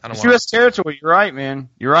 It's U.S. territory. You're right, man.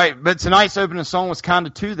 You're right. But tonight's opening song was kind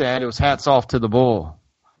of to that. It was Hats Off to the Bull.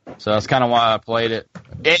 So that's kind of why I played it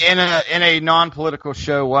in a non-political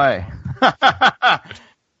show way.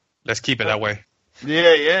 Let's keep it that way.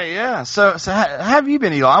 Yeah. So how have you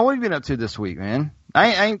been, Eli? What have you been up to this week, man?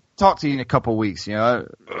 I ain't talked to you in a couple of weeks,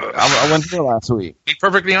 I went there last week. Be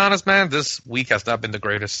perfectly honest, man, this week has not been the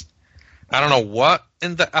greatest. I don't know what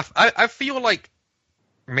in the. I feel like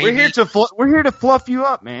maybe we're here to fluff you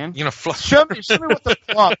up, man. You know, show me what the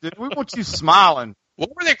fluff, dude. We want you smiling.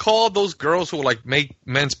 What were they called? Those girls who like make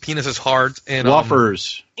men's penises hard and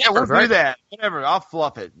fluffers. Yeah, we'll do that. Whatever. I'll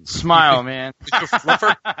fluff it. Smile, man.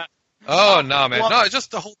 Fluffer? Oh no, man. No, it's just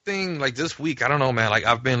the whole thing. Like this week, I don't know, man. Like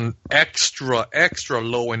I've been extra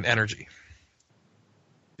low in energy.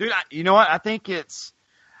 Dude, you know what? I think it's.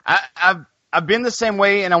 I've been the same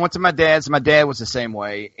way, and I went to my dad's. And my dad was the same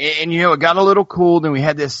way, and you know, it got a little cool. Then we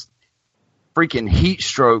had this freaking heat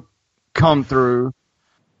stroke come through,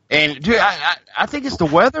 and dude, I think it's the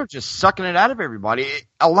weather just sucking it out of everybody.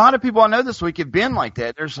 A lot of people I know this week have been like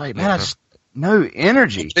that. There's like, man, I just no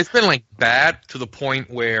energy. It's been like bad to the point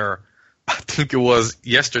where I think it was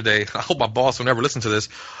yesterday. I hope my boss will never listen to this.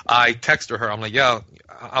 I texted her. I'm like, yeah,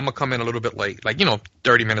 I'm going to come in a little bit late. Like,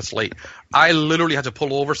 30 minutes late. I literally had to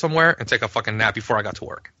pull over somewhere and take a fucking nap before I got to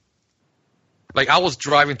work. Like, I was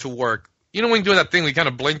driving to work. You know when you do that thing, we kind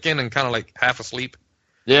of blink in and kind of like half asleep?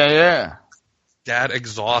 Yeah. That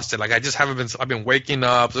exhausted. Like, I just haven't been, I've been waking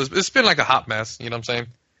up. It's been like a hot mess. You know what I'm saying?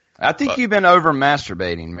 I think you've been over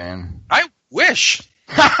masturbating, man. I wish.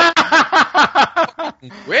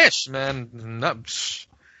 Wish, man.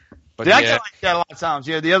 But I get like that a lot of times.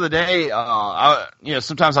 The other day,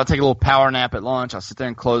 sometimes I'll take a little power nap at lunch. I'll sit there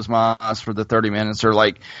and close my eyes for the 30 minutes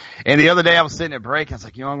and the other day I was sitting at break. I was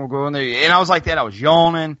like, I'm going to go in there. And I was like that. I was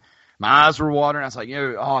yawning. My eyes were watering. I was like,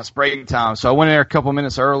 it's break time. So I went in there a couple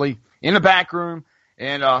minutes early in the back room.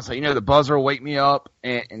 And I was like, the buzzer will wake me up.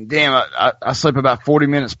 And damn, I slept about 40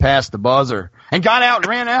 minutes past the buzzer and got out and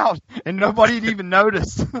ran out, and nobody had even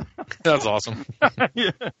noticed. That's awesome. Yeah.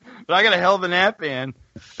 But I got a hell of a nap in.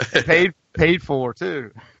 Paid for, too.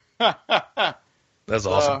 That's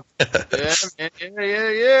awesome. Yeah.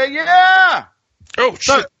 Oh,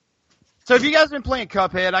 shit. So if you guys have been playing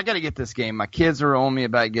Cuphead, I got to get this game. My kids are on me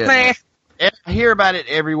about getting it. I hear about it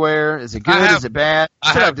everywhere. Is it good? Is it bad?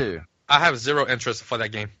 What should I do? I have zero interest for that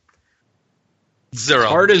game.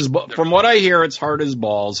 Zero. From what I hear, it's hard as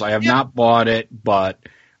balls. I have not bought it, but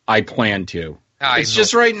I plan to. It's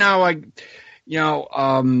just right now, I've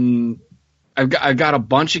got a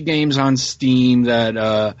bunch of games on Steam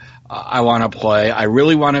that I want to play. I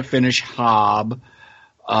really want to finish Hob.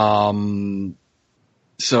 So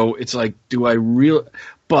it's like, do I really?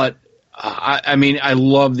 But I mean, I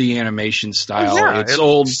love the animation style. Yeah, it's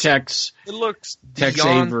old Tex. It looks Tex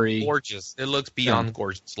beyond Avery. Gorgeous. It looks beyond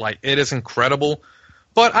gorgeous. Like, it is incredible.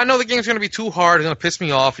 But I know the game's going to be too hard. It's going to piss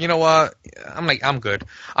me off. You know what? I'm good.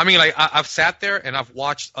 I mean, like, I've sat there and I've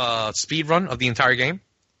watched a speed run of the entire game.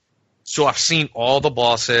 So I've seen all the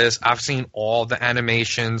bosses. I've seen all the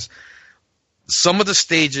animations. Some of the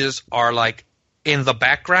stages are, like, in the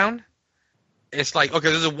background. It's like,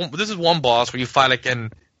 okay, this is one boss where you fight, like,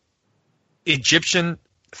 an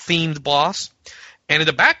Egyptian-themed boss. And in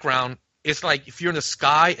the background, it's like if you're in the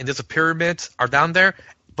sky and there's a pyramid are down there,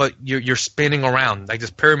 but you're spinning around. Like, these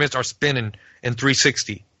pyramids are spinning in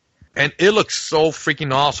 360. And it looks so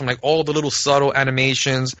freaking awesome. Like, all the little subtle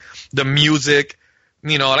animations, the music.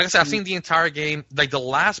 Like I said, I've seen the entire game. Like, the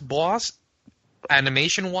last boss,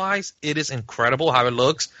 animation-wise, it is incredible how it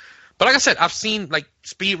looks. But like I said, I've seen, like,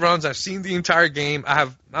 speed runs. I've seen the entire game.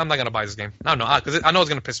 I'm not going to buy this game. No, because I know it's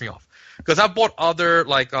going to piss me off. Because I've bought other,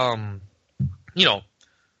 like,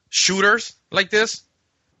 shooters like this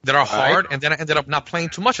that are hard, and then I ended up not playing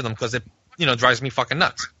too much of them because it, drives me fucking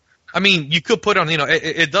nuts. I mean, you could put on,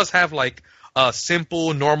 it does have, like, a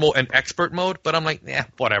simple, normal, and expert mode, but I'm like,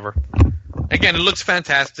 whatever. Again, it looks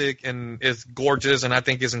fantastic, and it's gorgeous, and I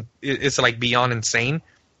think it's like, beyond insane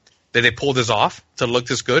that they pulled this off to look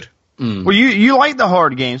this good. Mm. Well, you like the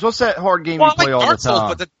hard games. What's that hard game you play all the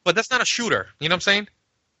time? But that's not a shooter. You know what I'm saying?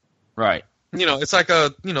 Right. It's like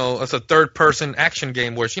it's a third-person action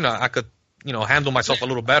game where, I could, handle myself a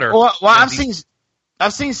little better. Well,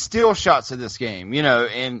 I've seen still shots of this game,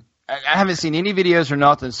 and I haven't seen any videos or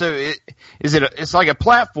nothing. So it's like a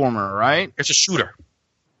platformer, right? It's a shooter.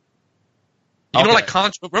 You know, like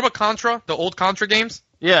Contra. Remember Contra, the old Contra games?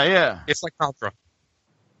 Yeah. It's like Contra.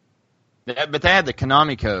 But they had the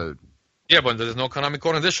Konami code. Yeah, but there's no Konami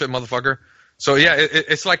code in this shit, motherfucker. So yeah,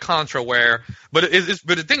 it's like Contra but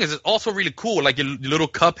the thing is, it's also really cool. Like your little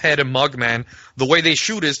Cuphead and Mugman, the way they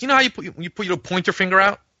shoot is, how you put your pointer finger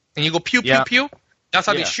out and you go pew pew pew. That's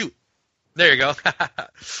how they shoot. There you go.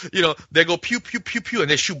 They go pew pew pew pew and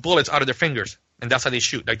they shoot bullets out of their fingers, and that's how they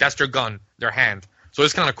shoot. Like, that's their gun, their hand. So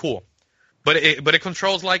it's kind of cool. But it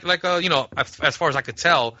controls like a as far as I could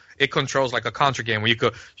tell, it controls like a Contra game where you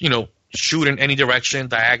could shoot in any direction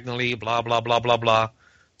diagonally, blah blah blah blah blah.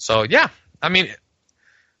 So yeah, I mean,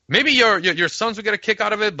 maybe your sons will get a kick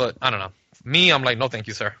out of it, but I don't know. Me, I'm like, no, thank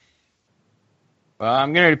you, sir. Well,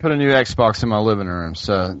 I'm getting ready to put a new Xbox in my living room,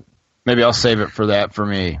 so maybe I'll save it for that for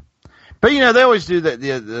me. But they always do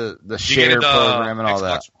the share program and all Xbox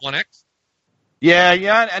that. One X?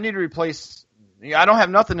 Yeah, I need to replace. I don't have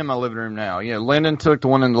nothing in my living room now. Lyndon took the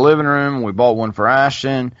one in the living room. We bought one for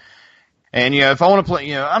Ashton. And if I want to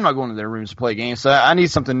play, I'm not going to their rooms to play games. So I need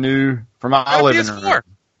something new for my living room.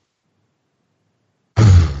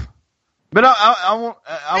 But I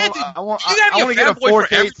want to get a 4K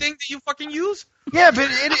for everything that you fucking use. Yeah, but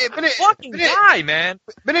it fucking guy, man.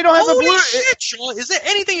 But they don't have Holy shit, Sean! Is there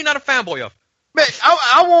anything you're not a fanboy of? But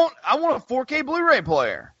I want a 4K Blu-ray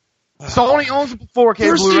player. Sony owns a 4K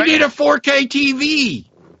First Blu-ray. You need a 4K TV.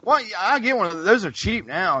 Well, I get one of those. Those are cheap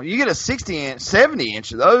now. You get a 60-inch,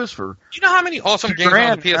 70-inch of those for. You know how many awesome games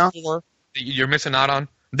on the PS4 that you're missing out on?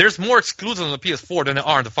 There's more exclusives on the PS4 than there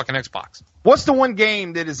are on the fucking Xbox. What's the one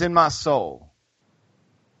game that is in my soul?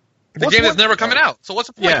 The game that's never coming out. So what's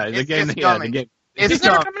the point? Yeah, the game. It's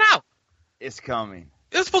never coming out. It's coming.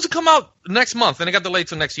 It's supposed to come out next month, and it got delayed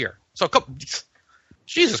till next year. So,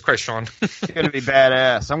 Jesus Christ, Sean. It's going to be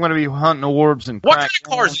badass. I'm going to be hunting orbs and what kind of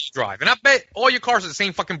cars do you drive? And I bet all your cars are the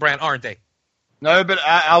same fucking brand, aren't they? No, but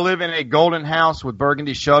I live in a golden house with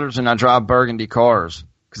burgundy shutters, and I drive burgundy cars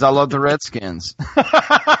because I love the Redskins.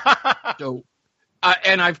 So,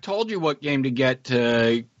 and I've told you what game to get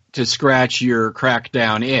to scratch your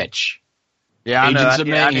Crackdown itch. Yeah, Agents I of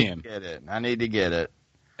know. I Mayhem. I need to get it.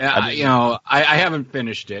 I haven't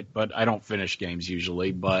finished it, but I don't finish games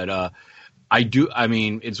usually. But I do. I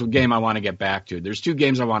mean, it's a game I want to get back to. There's 2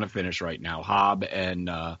 games I want to finish right now: Hob and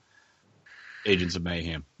Agents of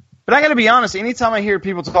Mayhem. But I got to be honest. Anytime I hear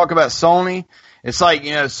people talk about Sony, it's like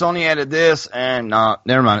Sony added this, and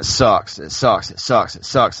never mind. It sucks. It sucks. It sucks. It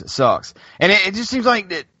sucks. It sucks. And it just seems like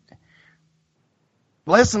that.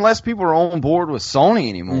 Less and less people are on board with Sony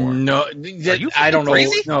anymore. No, I don't know.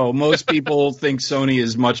 Crazy? No, most people think Sony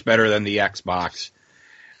is much better than the Xbox.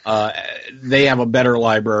 They have a better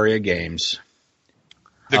library of games.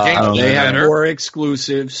 The games they have better. more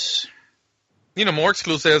exclusives. More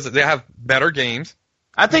exclusives. They have better games.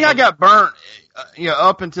 I think I got burnt,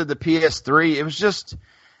 up into the PS3. It was just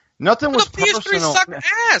nothing was the PS3 personal. sucked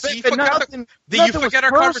ass. But Do you forget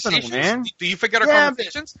our conversations? Man. Do you forget our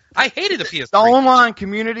conversations? I hated the PS3. The online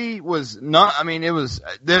community was not. I mean, it was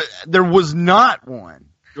there was not one.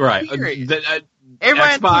 Right.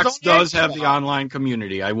 Xbox does have the online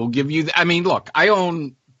community. I will give you. I mean, look, I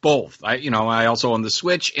own both. I also own the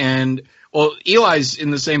Switch, and Eli's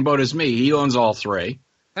in the same boat as me. He owns all 3.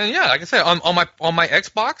 And yeah, like I said, on my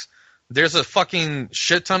Xbox, there's a fucking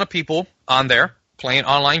shit ton of people on there playing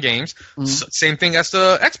online games. Mm-hmm. Same thing as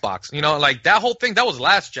the Xbox. Like that whole thing, that was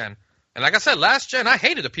last gen. And like I said, last gen, I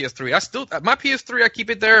hated the PS3. My PS3, I keep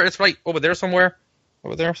it there. It's right over there somewhere.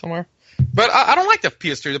 But I don't like the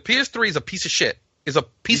PS3. The PS3 is a piece of shit. It's a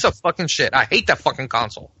piece of fucking shit. I hate that fucking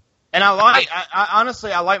console. And I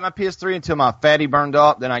honestly, I like my PS3 until my fatty burned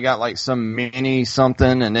up. Then I got like some mini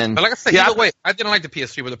something, and then. But like I said, either way, I didn't like the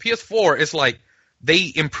PS3. But the PS4 is like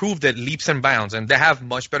they improved it leaps and bounds, and they have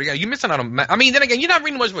much better. You're missing out on. I mean, then again, you're not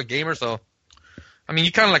really much of a gamer, so. I mean,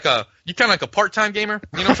 you're kind of like a part-time gamer.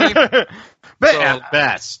 You know what I'm saying? But at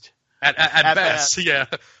best. At best, yeah.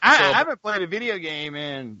 I haven't played a video game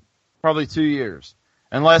in probably 2 years,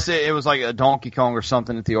 unless it was like a Donkey Kong or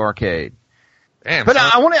something at the arcade. Damn, but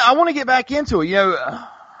son. I want to get back into it.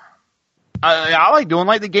 I like doing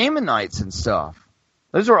like the gaming nights and stuff.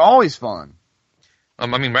 Those are always fun. I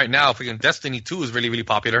mean, right now, Destiny 2 is really, really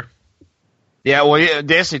popular. Yeah, well,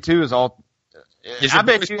 Destiny 2 is all. I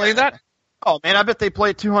bet you playing that. Oh man, I bet they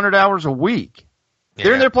play 200 hours a week.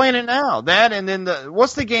 Yeah. They're playing it now. That and then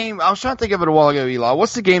what's the game? I was trying to think of it a while ago, Eli.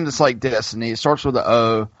 What's the game that's like Destiny? It starts with an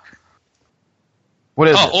O. What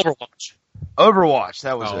is it? Overwatch. Overwatch.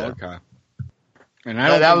 That was it. Okay. And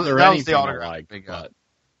I don't think there anything I like. But.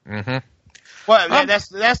 Mm-hmm. Well, that's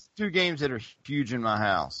the 2 games that are huge in my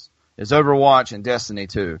house. It's Overwatch and Destiny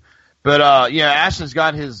 2. But Ashton's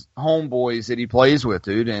got his homeboys that he plays with,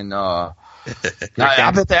 dude, and I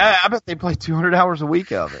bet they play 200 hours a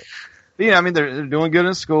week of it. I mean, they're doing good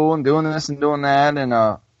in school and doing this and doing that, and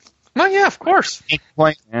well, yeah, of course.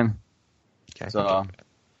 Playing, man. Okay.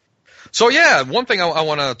 So yeah, one thing I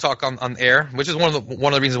want to talk on air, which is one of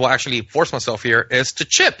the reasons why I actually forced myself here, is to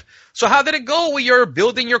Chip. So how did it go with your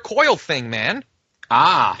building your coil thing, man?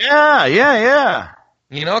 Yeah.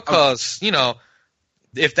 Because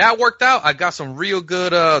if that worked out, I got some real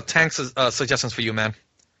good tank suggestions for you, man.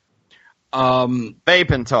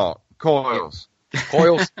 Vape and talk coils.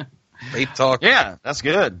 Vape talk. Yeah, that's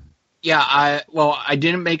good. Yeah, I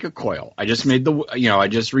didn't make a coil. I just made I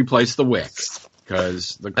just replaced the wick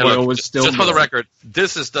because the coil was still. Just for the record,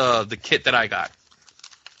 this is the kit that I got.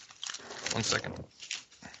 1 second.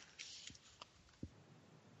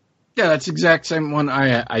 Yeah, that's the exact same one.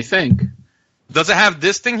 I think. Does it have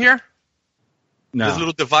this thing here? No. This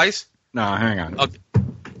little device? No, hang on. Okay.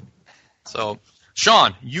 So,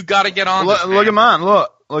 Sean, you got to get on. Look at mine.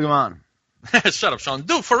 Look at mine. Shut up, Sean.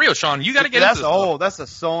 Dude, for real, Sean, you got to get into this. That's a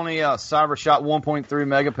Sony CyberShot 1.3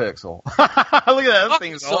 megapixel. Look at that. That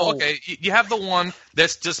thing's old. Okay, you have the one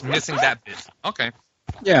that's just missing that bit. Okay.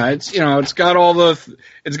 Yeah, it's got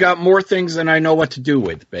it's got more things than I know what to do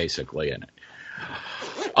with basically in it.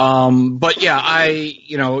 But yeah,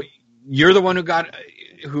 you're the one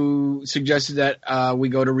who suggested that we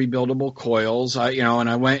go to rebuildable coils. And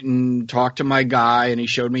I went and talked to my guy, and he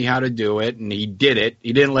showed me how to do it, and he did it.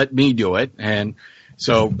 He didn't let me do it, and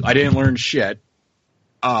so I didn't learn shit.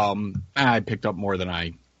 I picked up more than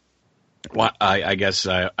I guess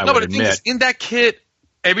I would admit. Is, in that kit,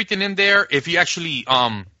 everything in there, if you actually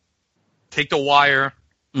take the wire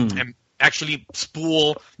and actually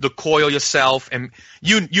spool the coil yourself, and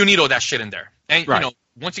you need all that shit in there. And right.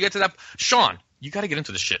 Once you get to that, Sean, you got to get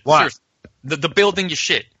into the shit. What? Seriously. The building your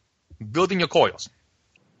shit. Building your coils.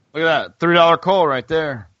 Look at that. $3 coil right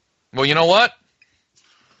there. Well, you know what?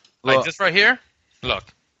 Look. Like this right here. Look.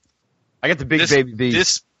 I got the big baby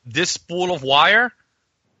beast. This spool of wire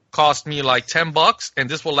cost me like $10, and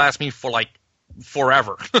this will last me for like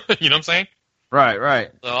forever. You know what I'm saying?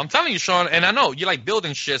 Right. So I'm telling you, Sean, and I know you like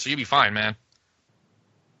building shit, so you'll be fine, man.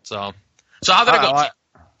 So how did it go?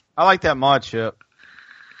 I like that mod chip.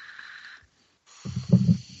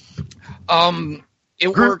 It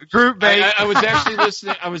worked. Group bait. I was actually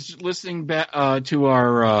listening. I was listening back to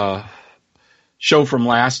our show from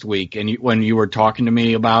last week, and when you were talking to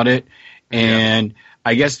me about it, and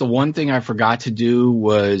I guess the one thing I forgot to do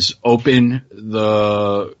was open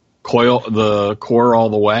the core all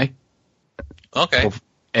the way. Okay.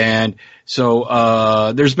 And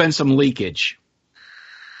so there's been some leakage.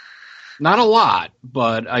 Not a lot,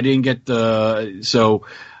 but I didn't get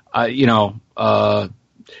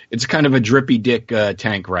it's kind of a drippy dick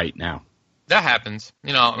tank right now. That happens,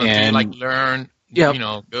 until you learn,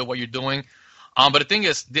 good what you're doing. But the thing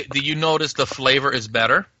is, do you notice the flavor is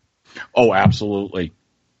better? Oh, absolutely.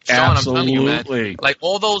 Sean, absolutely. I'm telling you, man, like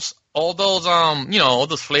all those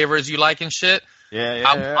flavors you like and shit.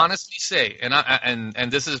 Yeah. Honestly say,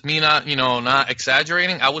 and this is me not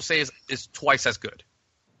exaggerating. I would say it's twice as good.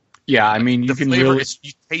 Yeah, I mean, you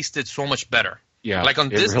taste it so much better. Yeah, like on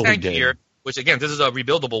this really tank here, which again, this is a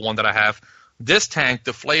rebuildable one that I have. This tank,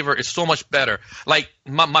 the flavor is so much better. Like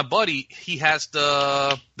my buddy, he has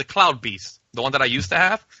the Cloud Beast, the one that I used to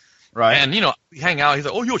have. Right. And we hang out. He's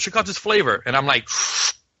like, "Oh, yo, check out this flavor," and I'm like,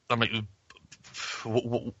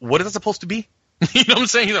 "What is that supposed to be?" You know what I'm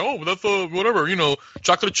saying? He's like, "Oh, that's whatever,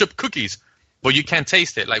 chocolate chip cookies." But you can't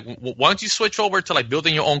taste it. Like, why don't you switch over to like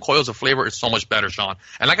building your own coils? The flavor is so much better, Sean.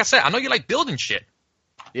 And like I said, I know you like building shit.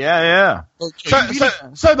 Yeah. So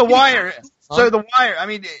the wire. So the wire. I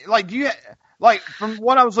mean, from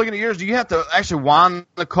what I was looking at yours, do you have to actually wind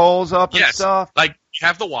the coils up and stuff? Like you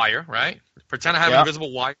have the wire, right? Pretend I have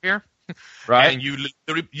invisible wire here, right? And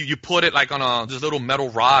you put it like on this little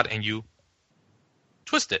metal rod, and you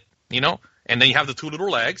twist it, and then you have the two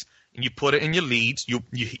little legs. And you put it in your leads,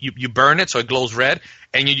 you burn it so it glows red,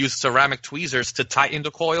 and you use ceramic tweezers to tighten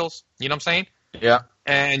the coils. You know what I'm saying? Yeah.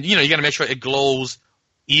 And you got to make sure it glows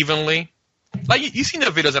evenly. Like you seen the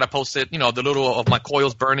videos that I posted, the little of my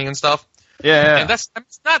coils burning and stuff. Yeah. And that's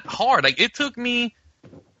not hard. Like it took me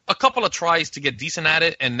a couple of tries to get decent at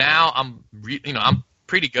it, and now I'm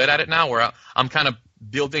pretty good at it now. Where I'm kind of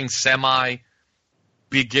building semi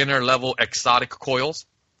beginner level exotic coils.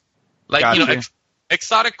 Like gotcha.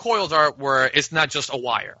 Exotic coils are where it's not just a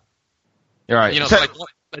wire. You're right.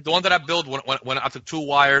 Like the one that I built when I took two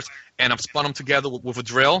wires and I've spun them together with a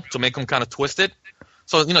drill to make them kind of twisted.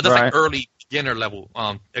 So that's like early beginner level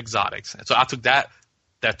exotics. And so I took that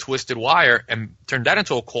twisted wire and turned that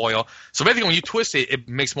into a coil. So basically, when you twist it, it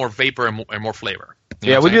makes more vapor and more flavor.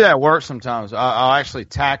 Yeah, we do that at work sometimes. I'll actually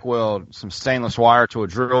tack weld some stainless wire to a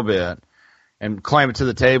drill bit and clamp it to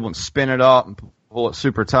the table and spin it up and pull it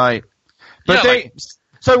super tight. But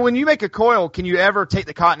so when you make a coil, can you ever take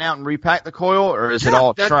the cotton out and repack the coil, or is it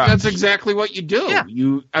all trash? That's exactly what you do.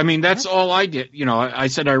 Yeah. That's all I did. I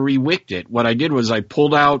said I rewicked it. What I did was I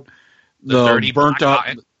pulled out the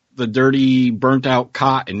dirty burnt out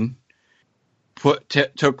cotton,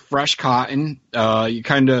 took fresh cotton. You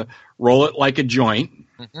kind of roll it like a joint.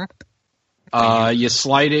 Mm-hmm. You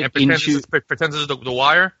slide it into. Pretend this is the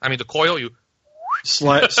wire. I mean the coil. You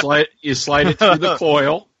You slide it through the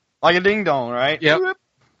coil like a ding dong, right? Yep.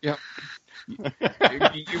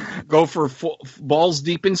 You go for balls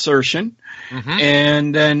deep insertion,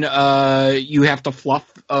 and then you have to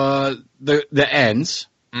fluff the ends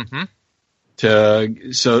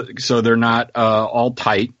so they're not all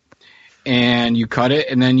tight, and you cut it,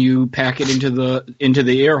 and then you pack it into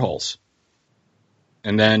the air holes,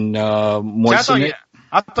 and then moisten it.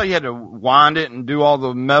 I thought you had to wind it and do all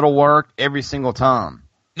the metal work every single time.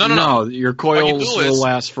 No. Your coils will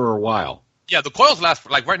last for a while. Yeah, the coils last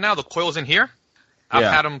like right now. The coils in here, I've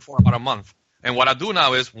had them for about a month. And what I do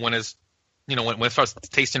now is when it starts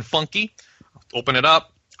tasting funky, open it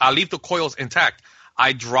up. I leave the coils intact.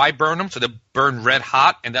 I dry burn them so they burn red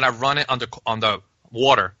hot, and then I run it on the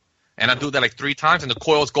water, and I do that like 3 times, and the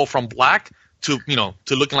coils go from black to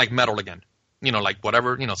looking like metal again. Like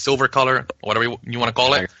whatever, silver color, whatever you want to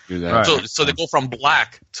call it. So they go from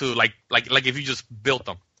black to like if you just built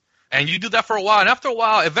them. And you do that for a while, and after a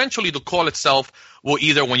while, eventually the coil itself will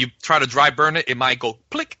either, when you try to dry burn it, it might go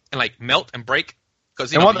click and like melt and break.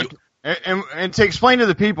 And to explain to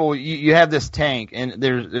the people, you have this tank, and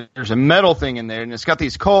there's a metal thing in there, and it's got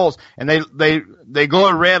these coils, and they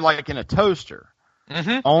glow red like in a toaster.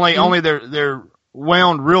 Only they're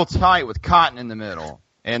wound real tight with cotton in the middle.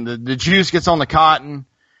 And the juice gets on the cotton,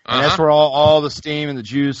 and that's where all the steam and the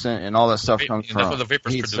juice and all that stuff comes from. That's where the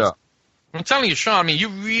vapors produce. I'm telling you, Sean,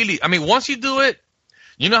 once you do it,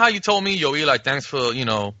 you know how you told me, yo, Eli, thanks for,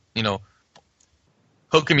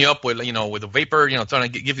 hooking me up with the vapor, trying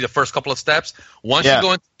to give you the first couple of steps. Once you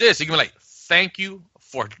go into this, you can be like, thank you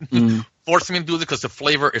for forcing me to do this because the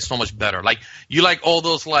flavor is so much better. Like, you like all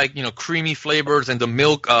those, creamy flavors and the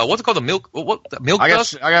milk. What's it called? The milk? What? The milk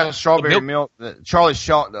dust? I got a strawberry milk. Charlie's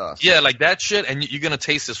Shot dust. Yeah, like that shit, and you're going to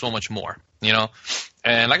taste it so much more,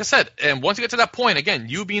 And like I said, and once you get to that point, again,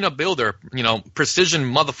 you being a builder, precision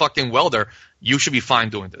motherfucking welder, you should be fine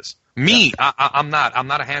doing this. Me, I'm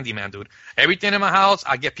not a handyman, dude. Everything in my house,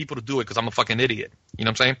 I get people to do it because I'm a fucking idiot. You know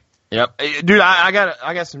what I'm saying? Yep. Dude, I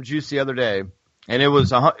got some juice the other day, and it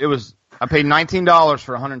was I paid $19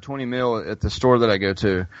 for 120 mil at the store that I go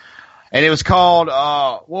to, and it was called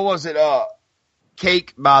what was it?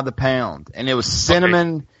 Cake by the pound, and it was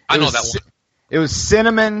cinnamon. Okay. I know that one. It was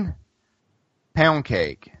cinnamon pound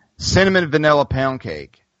cake, cinnamon vanilla pound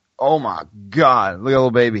cake. Oh my God, look at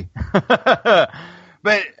little baby.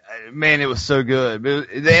 But man, it was so good.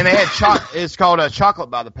 And they had it's called a chocolate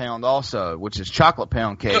by the pound also, which is chocolate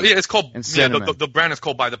pound cake. Yeah, it's called. The brand is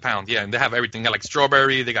called by the pound. Yeah, and they have everything. They got like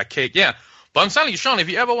strawberry. They got cake. Yeah. But I'm telling you, Sean, if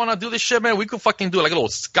you ever want to do this shit, man, we could fucking do like a little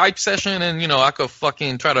Skype session, and I could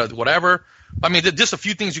fucking try to whatever. I mean, just a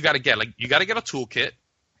few things you got to get. Like, you got to get a toolkit.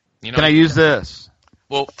 Can I use this?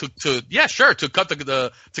 Well, yeah, sure, to cut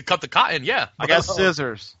the cotton. Yeah, I got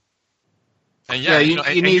scissors. And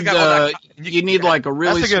you need like a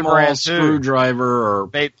really small screwdriver or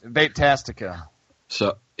Bait-tastica.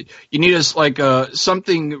 So you need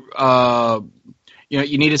something.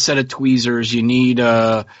 You need a set of tweezers. You need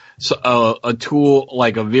a tool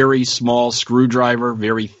like a very small screwdriver,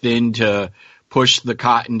 very thin, to push the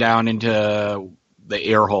cotton down into the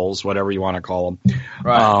air holes, whatever you want to call them.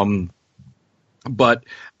 Right. But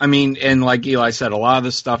I mean, and like Eli said, a lot of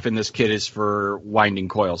the stuff in this kit is for winding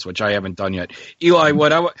coils, which I haven't done yet. Eli,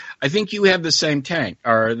 I think you have the same tank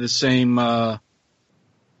or the same. Well,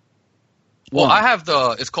 I have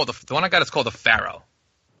the one I got is called the Pharaoh.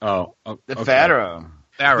 Oh, the Pharaoh.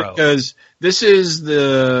 Because this is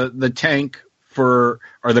the tank or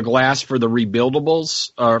the glass for the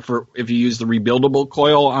rebuildables, for if you use the rebuildable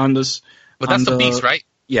coil on this. But that's the Beast, right?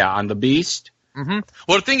 Yeah, on the Beast. Mm-hmm.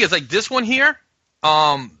 Well, the thing is, like this one here,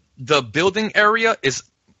 the building area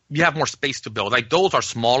you have more space to build. Like those are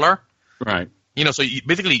smaller, right? So you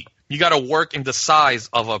got to work in the size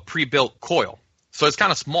of a pre-built coil, so it's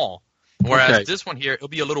kind of small. Whereas this one here, it'll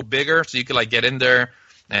be a little bigger, so you can like get in there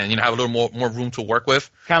and have a little more room to work with.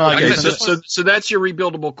 Kind of like so that's your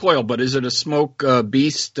rebuildable coil, but is it a Smoke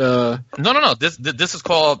Beast? No. This is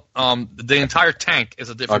called the entire tank is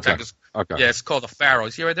a different tank. Yeah, it's called the Pharaoh.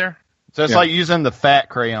 You see right there? So it's like using the fat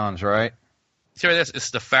crayons, right? See right there?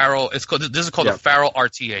 It's the Pharaoh. This is called the Pharaoh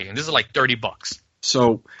RTA, and this is like $30.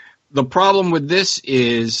 So the problem with this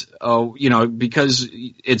is, because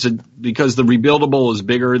because the rebuildable is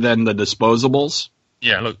bigger than the disposables.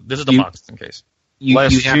 Yeah, look, this is the box in case. You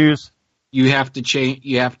have to change.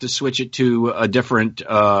 You have to switch it to a different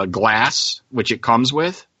glass, which it comes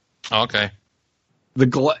with. Okay. The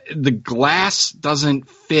glass doesn't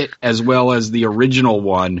fit as well as the original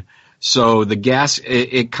one, so the gas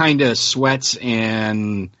it kind of sweats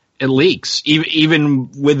and it leaks.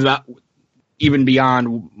 Even with that, even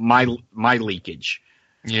beyond my leakage.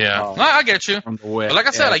 Yeah, I get you. From the wick. But like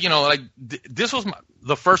I said, this was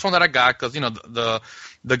the first one that I got because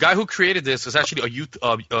the guy who created this is actually a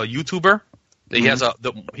YouTuber. He has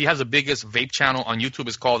the biggest vape channel on YouTube.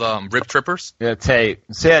 It's called Rip Trippers. Yeah, tape.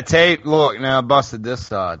 See that tape? Look, now I busted this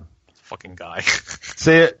side. Fucking guy.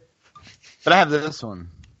 See it? But I have this one.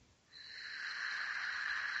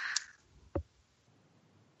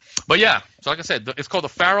 But yeah, so like I said, it's called the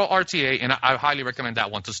Pharaoh RTA, and I highly recommend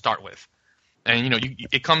that one to start with. And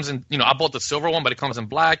it comes in. I bought the silver one, but it comes in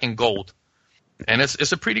black and gold, and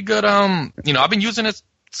it's a pretty good. I've been using it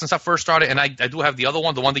since I first started, and I do have the other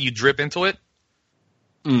one, the one that you drip into it.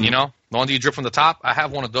 The one that you drip from the top. I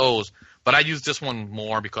have one of those, but I use this one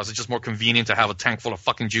more because it's just more convenient to have a tank full of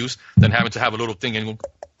fucking juice than having to have a little thing and go.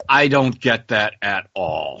 I don't get that at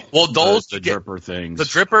all. Well, those the dripper things. The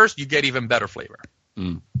drippers, you get even better flavor.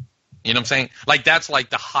 Mm. You know what I'm saying? Like that's like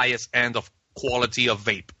the highest end of quality of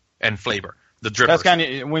vape and flavor. The drippers. That's kind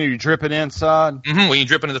of when you drip it inside. Mm-hmm, when you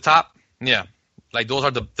drip it in the top, yeah. Like those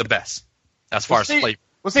are the best as far as flavor.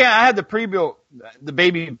 Well, see, I had the pre-built, the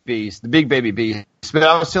baby beast, the big baby beast, but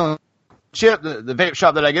I was selling Chip, the vape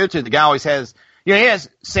shop that I go to. The guy always has, he has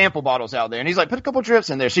sample bottles out there, and he's like, put a couple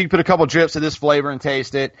drips in there. So you can put a couple drips of this flavor and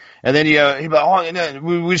taste it, and then he'll be like, oh,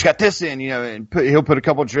 we just got this in, and he'll put a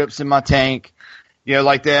couple drips in my tank,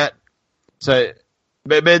 like that. So,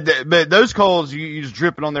 but those coals you just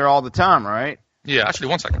drip it on there all the time, right? Yeah, actually,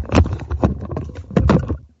 1 second.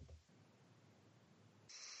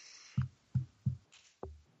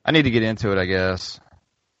 I need to get into it, I guess.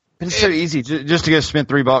 But it's so easy just to go spend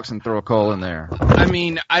 $3 and throw a coal in there. I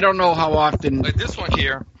mean, I don't know how often. Like this one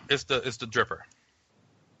here is the dripper.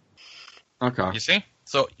 Okay. You see?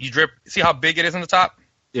 So you drip. See how big it is in the top?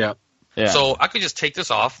 Yeah. Yeah. So I could just take this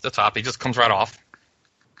off the top. It just comes right off.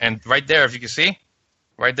 And right there, if you can see,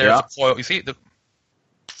 right there is a coil. You see?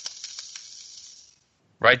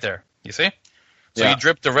 Right there. You see? So you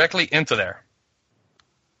drip directly into there.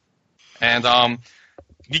 And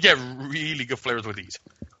you get really good flavors with these.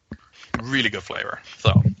 Really good flavor.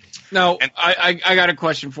 So now I got a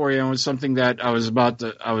question for you, and it was something that I was about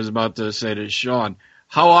to say to Sean.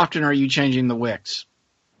 How often are you changing the wicks?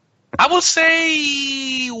 I will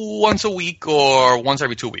say once a week or once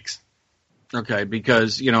every 2 weeks. Okay,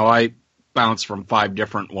 because I bounce from 5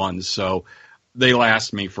 different ones, so they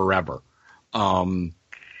last me forever. Sean,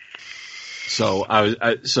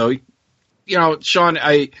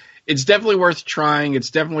 it's definitely worth trying.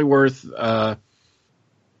 It's definitely worth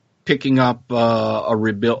picking up a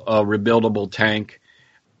rebuildable tank.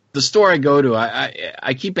 The store I go to,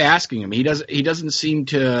 I keep asking him. He doesn't seem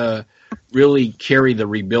to really carry the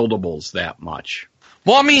rebuildables that much.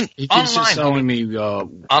 Well, I mean, he keeps online, just telling me.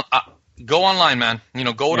 Go online, man.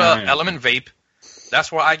 Go to Element Vape.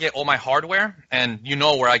 That's where I get all my hardware, and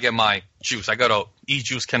where I get my juice. I go to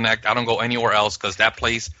eJuice Connect. I don't go anywhere else because that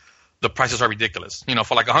place, the prices are ridiculous.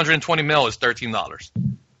 For like 120 mil is $13.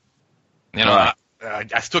 Right.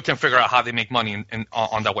 I still can't figure out how they make money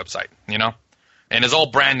on that website. And it's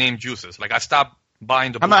all brand name juices. Like I stopped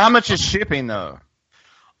buying the. How much is shipping though?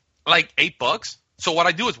 Like $8. So what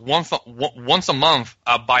I do is once a month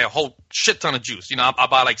I buy a whole shit ton of juice. I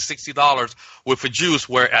buy like $60 worth of juice.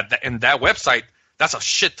 Where in that website that's a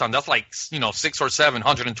shit ton. That's like 6 or 7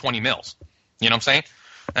 120 mils. You know what I'm saying?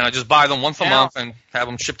 And I just buy them once a month and have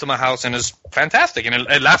them shipped to my house, and it's fantastic, and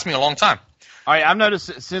it lasts me a long time. All right, I've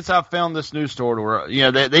noticed since I've found this new store where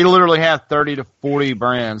they literally have 30 to 40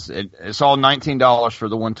 brands. It's all $19 for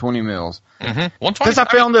the 120 mils. Mm-hmm. 120. Since I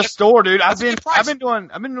found this store, dude, I've been doing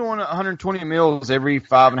 120 mils every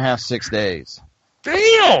 5.5, 6 days.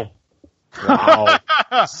 Damn. Wow.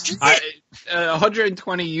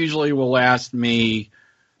 120 usually will last me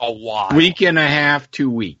a while, week and a half, 2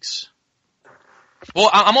 weeks. Well,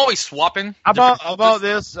 I'm always swapping. I bought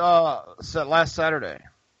this last Saturday.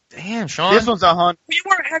 Damn, Sean. This one's 100. You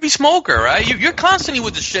were a heavy smoker, right? You're constantly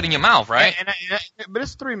with the shit in your mouth, right? But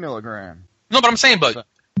it's 3 milligrams. No, but I'm saying,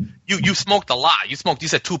 you smoked a lot. You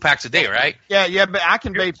said 2 packs a day, right? Yeah, but I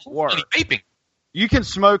can vape at work. Vaping. You can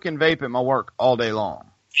smoke and vape at my work all day long.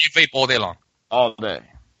 You vape all day long? All day.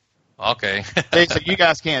 Okay. So you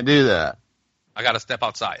guys can't do that. I got to step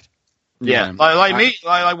outside. Yeah, like me,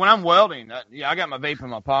 like when I'm welding, I got my vape in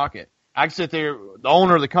my pocket. I can sit there. The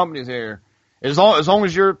owner of the company's here. As long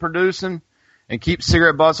as you're producing and keep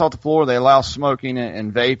cigarette butts off the floor, they allow smoking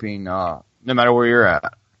and vaping, no matter where you're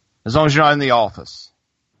at. As long as you're not in the office.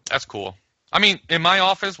 That's cool. I mean, in my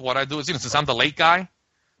office, what I do is, since I'm the late guy,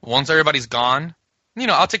 once everybody's gone,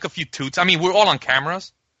 I'll take a few toots. I mean, we're all on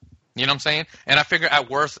cameras. You know what I'm saying? And I figure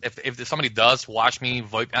at worst, if somebody does watch me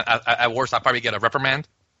vape, at worst, I'll probably get a reprimand.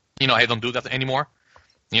 I don't do that anymore.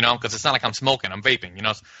 Because it's not like I'm smoking, I'm vaping.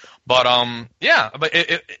 But But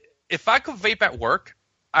if I could vape at work,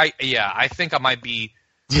 I think I might be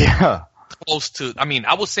close to. I mean,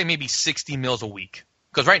 I would say maybe 60 mils a week.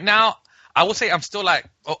 Because right now, I would say I'm still like,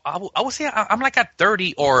 I would say I'm like at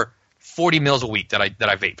 30 or 40 mils a week that I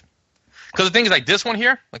vape. Because the thing is, like this one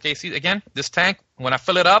here, okay, see again, this tank, when I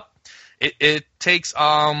fill it up, it takes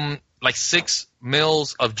like 6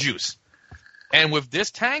 mils of juice. And with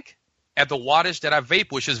this tank, at the wattage that I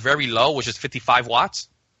vape, which is very low, which is 55 watts,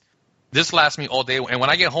 this lasts me all day. And when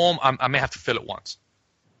I get home, I may have to fill it once.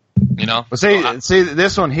 Well, see,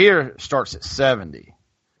 this one here starts at 70.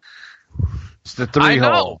 It's the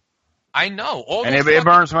 3-hole. I know. And it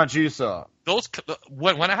burns my juice up.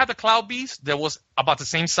 When I had the Cloud Beast, that was about the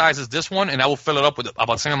same size as this one, and I would fill it up with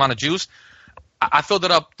about the same amount of juice. I filled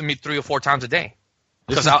it up to me 3 or 4 times a day.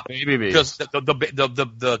 Because baby beast. Because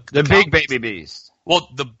the big baby beast. Well,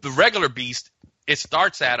 the regular beast, it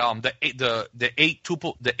starts at the 8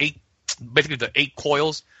 basically the 8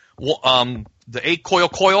 coils. The 8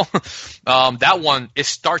 coil. That one, it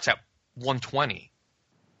starts at 120.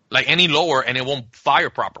 Like any lower, and it won't fire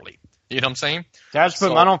properly. You know what I'm saying? I just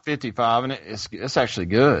put mine on 55, and it's actually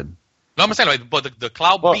good. No, I'm saying, but the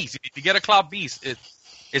Cloud Beast, if you get a Cloud Beast,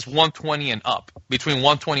 it's 120 and up, between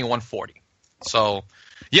 120 and 140. So,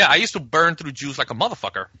 yeah, I used to burn through juice like a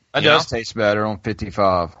motherfucker. It does taste better on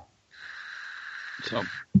 55. So I'm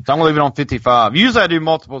going to leave it on 55. Usually I do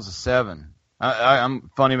multiples of 7.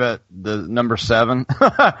 I'm funny about the number 7.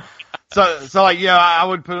 So like, I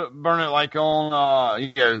would burn it like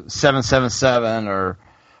on 777 or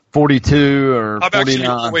 42 or 49. I'm actually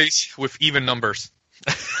always with even numbers.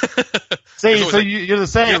 See, so you're the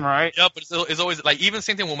same, right? Yeah, but it's always like, even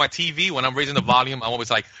same thing with my TV. When I'm raising the volume, I'm always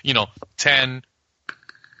like, 10,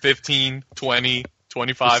 15, 20,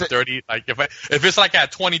 25, 30. Like if it's like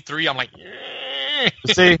at 23, I'm like,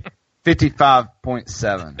 see,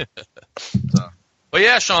 55.7. So. But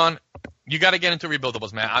yeah, Sean, you got to get into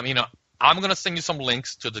rebuildables, man. I mean, I'm gonna send you some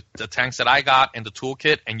links to the tanks that I got and the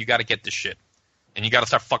toolkit, and you got to get this shit, and you got to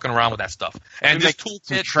start fucking around with that stuff. And this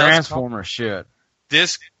toolkit, Transformer shit.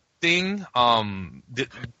 This thing, when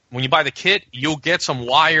you buy the kit, you'll get some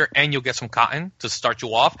wire and you'll get some cotton to start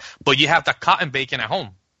you off, but you have the cotton bacon at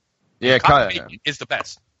home. Yeah, cotton bacon is the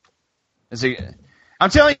best. I'm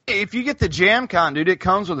telling you, if you get the jam cotton, dude, it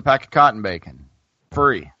comes with a pack of cotton bacon,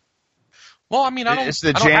 free. Well, I mean, I don't. It's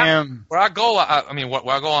the jam. Where I go, where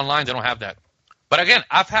I go online, they don't have that. But again,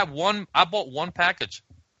 I bought one package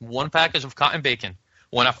of cotton bacon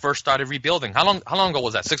when I first started rebuilding. How long ago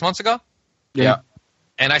was that? 6 months ago? Yeah.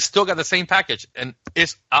 And I still got the same package. And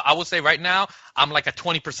I would say right now, I'm like at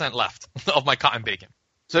 20% left of my cotton bacon.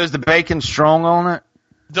 So is the bacon strong on it?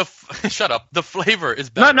 Shut up. The flavor is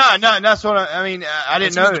better. No. That's what I mean. I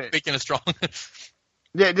didn't know that bacon is strong.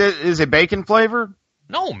 Is it bacon flavored?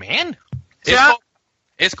 No, man. Yeah.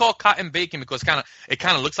 It's called cotton bacon because it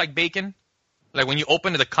kind of looks like bacon. Like when you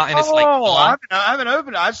open it, the cotton is like. Oh, I haven't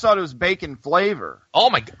opened it. I just thought it was bacon flavor. Oh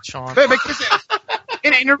my God, Sean!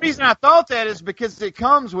 And the reason I thought that is because it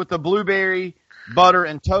comes with the blueberry butter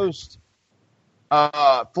and toast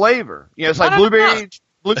flavor. It's like blueberry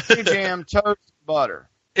jam, toast, butter.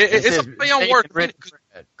 It's a play on word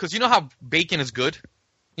because you know how bacon is good.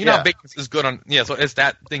 You know how bacon is good on, so it's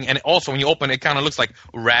that thing. And also, when you open it, it kind of looks like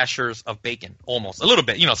rashers of bacon, almost. A little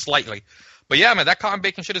bit, slightly. But yeah, man, that cotton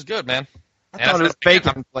bacon shit is good, man. I thought it was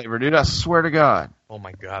bacon flavor, dude. I swear to God. Oh,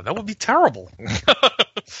 my God. That would be terrible.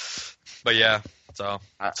 But yeah, so.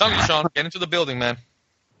 Tell me, Sean, get into the building, man.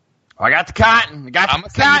 I got the cotton. I'm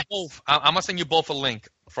going to send you both a link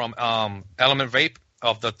from Element Vape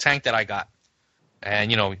of the tank that I got.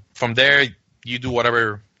 And, from there, you do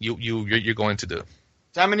whatever you're going to do.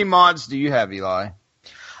 How many mods do you have, Eli?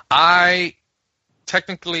 I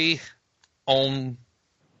technically own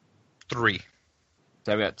 3.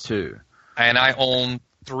 So I've got 2. And I own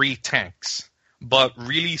 3 tanks. But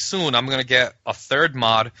really soon, I'm going to get a 3rd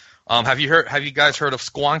mod. Have you guys heard of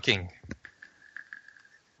squonking?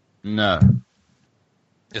 No.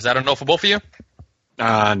 Is that a no for both of you?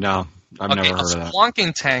 No. I've never heard of that. A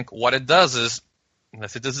squonking tank, what it does is,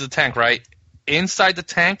 let's say this is a tank, right? Inside the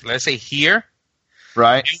tank, let's say here,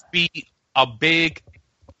 right, it'd be a big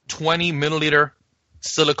 20 milliliter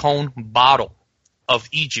silicone bottle of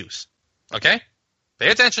e-juice. Okay? Pay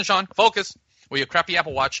attention, Sean. Focus with your crappy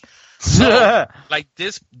Apple Watch. So, like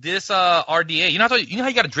this RDA, you know how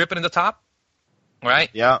you got to drip it in the top? Right?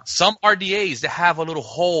 Yeah. Some RDAs, they have a little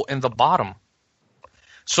hole in the bottom.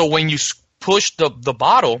 So when you push the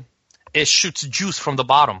bottle, it shoots juice from the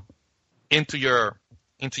bottom into your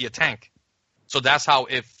tank. So that's how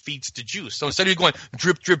it feeds the juice. So instead of you going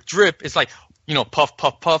drip, drip, drip, it's like, puff,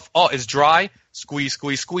 puff, puff. Oh, it's dry. Squeeze,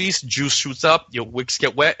 squeeze, squeeze. Juice shoots up. Your wicks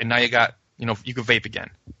get wet, and now you got, you can vape again.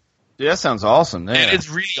 Yeah, that sounds awesome. Yeah. It's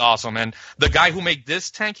really awesome. And the guy who made this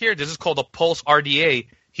tank here, this is called the Pulse RDA.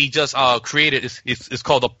 He just created, it's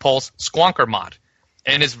called the Pulse Squonker mod.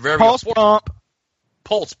 And it's very Pulse affordable.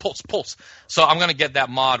 Pulse. So I'm going to get that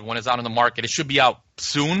mod when it's out on the market. It should be out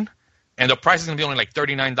soon. And the price is going to be only like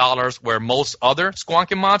 $39, where most other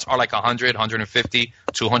Squonking mods are like $100, $150,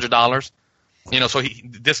 $200. So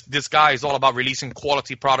this guy is all about releasing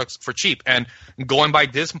quality products for cheap. And going by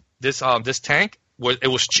this tank,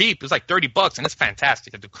 it was cheap. It was like $30, and it's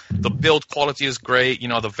fantastic. The build quality is great.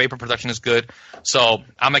 The vapor production is good. So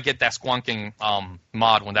I'm gonna get that Squonking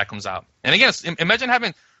mod when that comes out. And again, imagine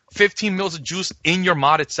having 15 mils of juice in your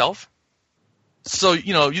mod itself. So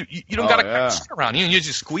you don't gotta carry shit around. You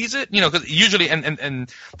just squeeze it. Because usually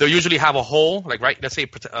and they'll usually have a hole, like let's say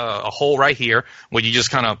a hole right here where you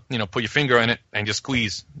just kind of put your finger in it and just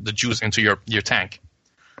squeeze the juice into your tank.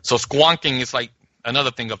 So Squonking is like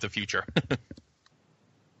another thing of the future.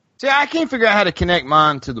 See, I can't figure out how to connect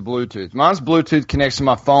mine to the Bluetooth. Mine's Bluetooth connects to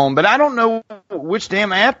my phone, but I don't know which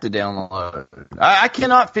damn app to download. I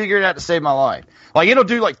cannot figure it out to save my life. Like, it'll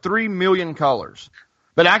do like 3 million colors,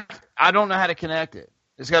 but I don't know how to connect it.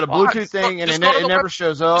 It's got a Bluetooth thing, and it never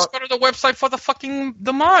shows up. Just go to the website for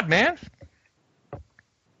the mod, man.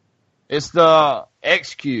 It's the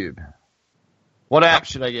X-Cube. What app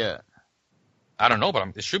should I get? I don't know, but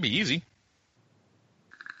it should be easy.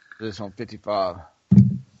 This on 55.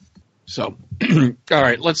 So, all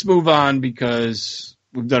right, let's move on because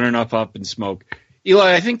we've done enough Up in Smoke.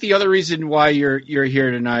 Eli, I think the other reason why you're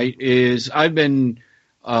here tonight is I've been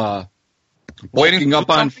waiting up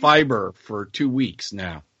on fiber for 2 weeks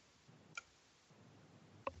now.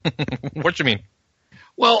 What you mean?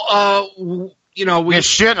 Well, we're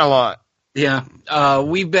shitting a lot. Yeah,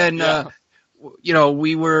 we've been. Yeah.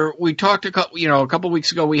 We talked a couple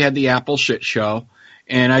weeks ago. We had the Apple shit show.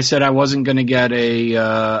 And I said I wasn't going to get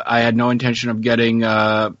I had no intention of getting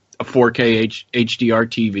a 4K HDR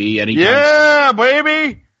TV anytime. Yeah,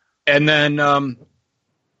 baby! And then,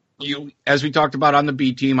 as we talked about on the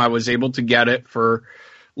B Team, I was able to get it for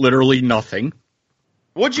literally nothing.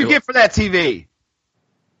 What'd you get for that TV?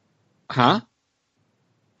 Huh?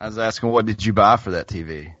 I was asking, what did you buy for that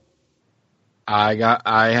TV?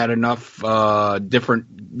 I had enough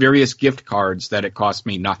various gift cards that it cost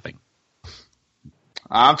me nothing.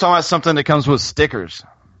 I'm talking about something that comes with stickers.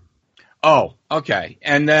 Oh, okay.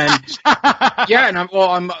 And then, yeah,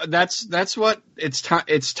 and that's what it's time.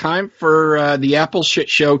 It's time for the Apple shit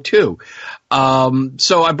show too.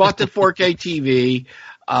 So I bought the 4K TV.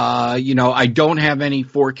 I don't have any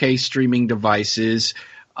 4K streaming devices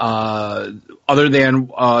other than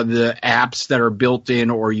the apps that are built in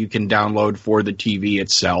or you can download for the TV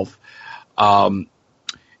itself.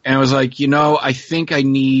 And I was like, I think I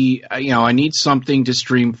need something to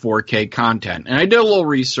stream 4K content. And I did a little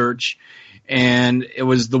research, and it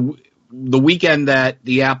was the weekend that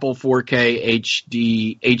the Apple 4K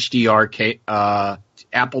HDR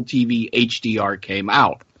Apple TV HDR came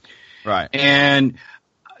out. Right. And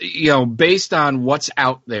based on what's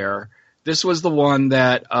out there, this was the one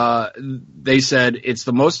that they said it's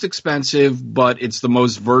the most expensive, but it's the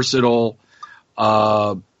most versatile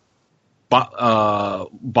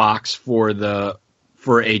box for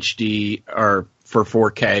HD or for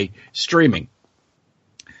 4K streaming.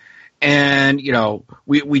 And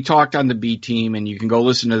we talked on the B Team, and you can go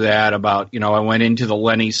listen to that about I went into the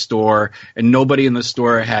Lenny store and nobody in the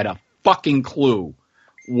store had a fucking clue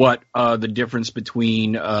what the difference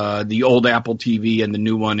between the old Apple TV and the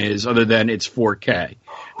new one is, other than it's 4K.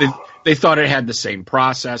 They thought it had the same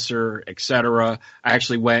processor, etc. I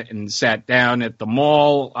actually went and sat down at the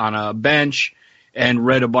mall on a bench and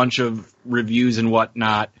read a bunch of reviews and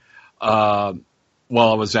whatnot while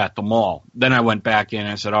I was at the mall. Then I went back in and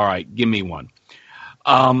I said, all right, give me one.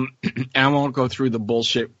 And I won't go through the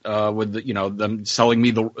bullshit with them selling me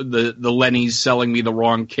the Lenny's selling me the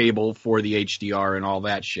wrong cable for the HDR and all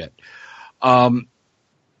that shit.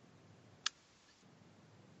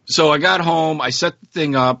 So I got home, I set the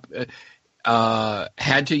thing up,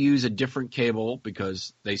 had to use a different cable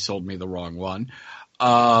because they sold me the wrong one,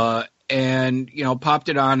 and popped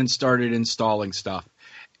it on and started installing stuff.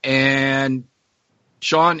 And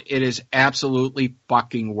Sean, it is absolutely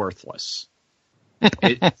fucking worthless.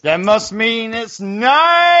 That must mean it's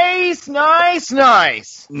nice. No,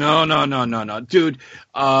 dude.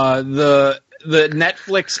 The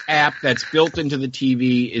Netflix app that's built into the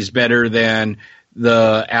TV is better than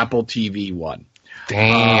the Apple TV one.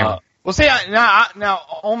 Damn. Well, see, now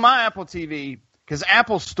on my Apple TV, because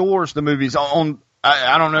Apple stores the movies on.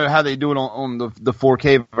 I don't know how they do it on the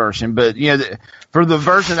 4K version, but for the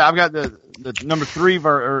version I've got the number 3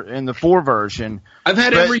 and the 4 version. I've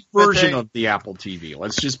had every version of the Apple TV.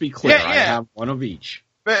 Let's just be clear. Yeah. I have one of each.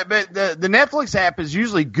 But the Netflix app is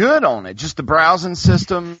usually good on it. Just the browsing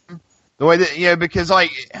system, the way that because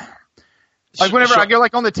like whenever I go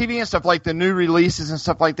like on the TV and stuff, like the new releases and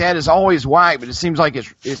stuff like that is always whack, but it seems like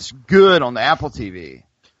it's good on the Apple TV.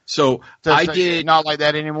 So I did not like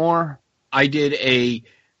that anymore. I did a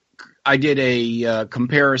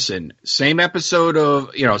comparison. Same episode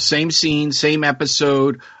of same scene, same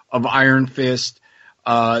episode of Iron Fist.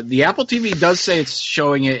 The Apple TV does say it's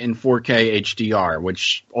showing it in 4K HDR,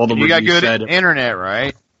 which all the reviews said. You got good internet,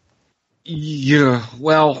 right? Yeah.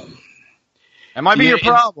 Well, that might be your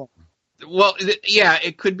problem. Well, yeah,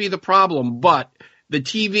 it could be the problem, but the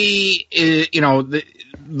TV is, the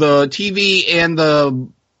TV and the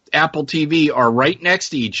Apple TV are right next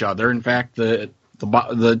to each other. In fact, the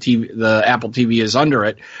Apple TV is under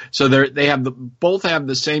it, so they have both have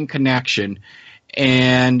the same connection,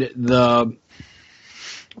 and the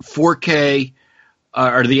 4K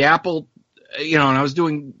or the Apple, and I was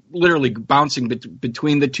doing literally bouncing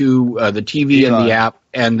between the two, the TV and the app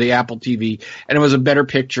and the Apple TV, and it was a better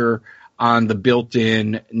picture on the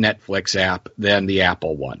built-in Netflix app than the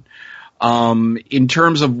Apple one. In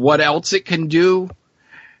terms of what else it can do.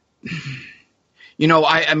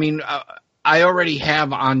 I already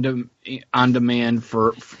have on demand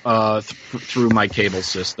for through my cable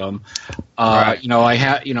system. Right. I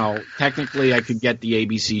have technically I could get the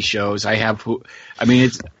ABC shows. I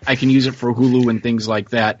can use it for Hulu and things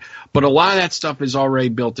like that. But a lot of that stuff is already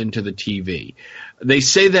built into the TV. They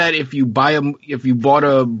say that if you bought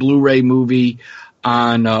a Blu-ray movie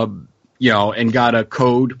on and got a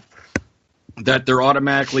code, that they're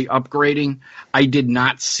automatically upgrading. I did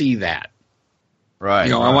not see that. Right.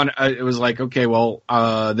 It was like, okay, well,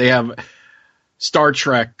 they have Star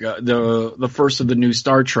Trek, the first of the new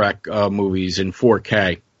Star Trek movies in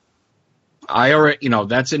 4K. I already,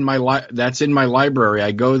 that's in my library.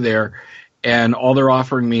 I go there, and all they're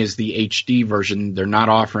offering me is the HD version. They're not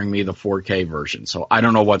offering me the 4K version, so I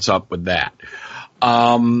don't know what's up with that.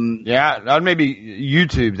 Yeah, I'd maybe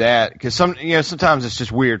YouTube that because sometimes it's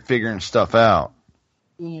just weird figuring stuff out.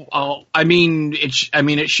 It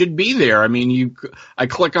should be there. I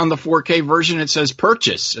click on the 4K version, it says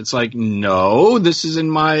purchase. It's like, no, this is in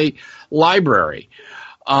my library.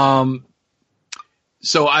 So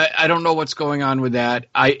I don't know what's going on with that.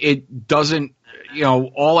 It doesn't,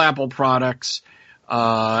 all Apple products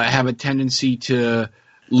have a tendency to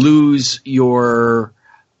lose your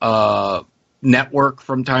network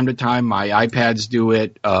from time to time. My iPads do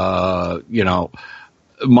it.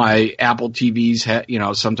 My Apple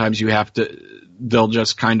TVs, sometimes they'll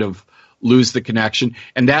just kind of lose the connection.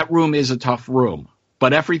 And that room is a tough room.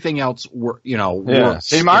 But everything else, works.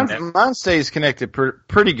 See, mine stays connected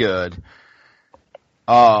pretty good.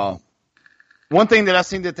 One thing that I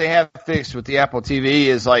think that they have fixed with the Apple TV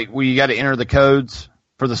is like where you got to enter the codes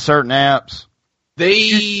for the certain apps.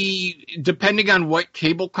 Depending on what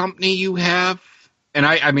cable company you have, and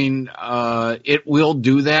it will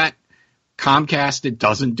do that. Comcast, it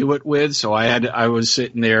doesn't do it with, so I was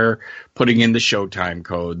sitting there putting in the Showtime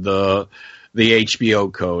code, the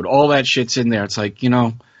HBO code, all that shit's in there. It's like,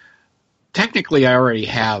 technically I already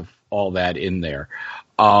have all that in there.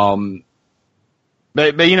 But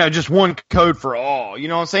just one code for all. You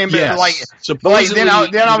know what I'm saying? But yes. Then I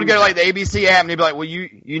would go to like the ABC app and they'd be like, well,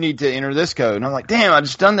 you need to enter this code. And I'm like, damn, I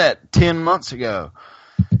just done that 10 months ago.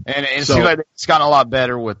 And it seems like it's gotten a lot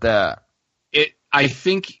better with that. I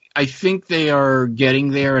think they are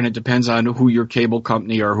getting there, and it depends on who your cable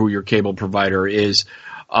company or who your cable provider is.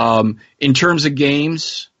 In terms of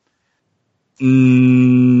games,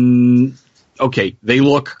 okay, they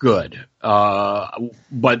look good.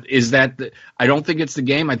 But is that I don't think it's the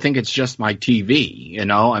game. I think it's just my TV. I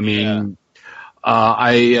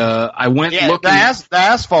went looking. The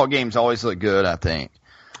Asphalt games always look good. I think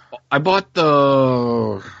I bought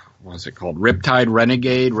the what's it called? Riptide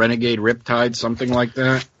Renegade Riptide, something like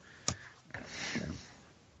that.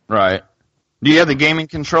 Right. Do you have the gaming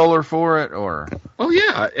controller for it, or? Oh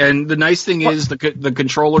yeah, and the nice thing is the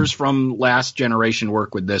controllers from last generation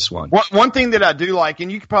work with this one. One thing that I do like,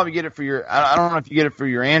 and you could probably get it for your, I don't know if you get it for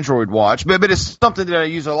your Android watch, but it's something that I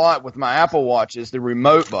use a lot with my Apple Watch is the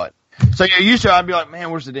remote button. So usually I'd be like,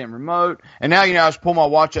 man, where's the damn remote? And now I just pull my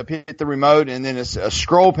watch up, hit the remote, and then it's a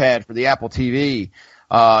scroll pad for the Apple TV.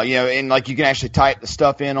 And like you can actually type the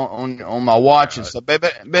stuff in on my watch and stuff. But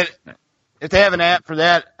if they have an app for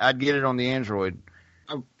that, I'd get it on the Android.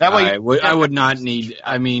 That way, I would not need.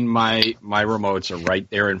 I mean, my remotes are right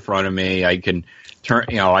there in front of me. I can turn.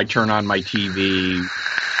 I turn on my TV.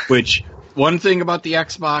 Which one thing about the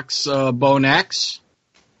Xbox Bone X?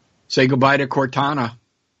 Say goodbye to Cortana.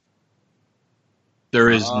 There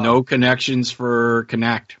is no connections for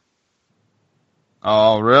Kinect.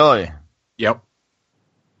 Oh, really? Yep.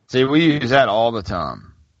 See, we use that all the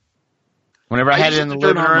time. Whenever I had it in the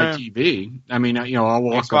living room, my TV. I mean, I'll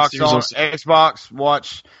walk Xbox,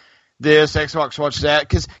 watch this, Xbox, watch that,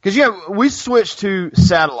 because we switched to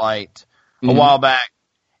satellite a while back,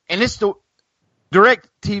 and it's the Direct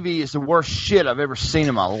TV is the worst shit I've ever seen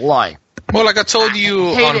in my life. Well, like I told you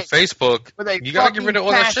on Facebook, you gotta get rid of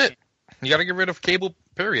all that shit. You gotta get rid of cable.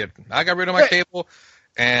 Period. I got rid of my cable,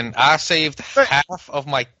 and I saved half of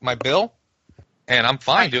my bill, and I'm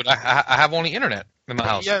fine, dude. I have only internet in my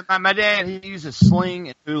house. Yeah, my dad, he uses Sling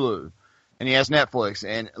and Hulu, and he has Netflix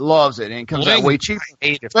and loves it, and it comes out way cheaper.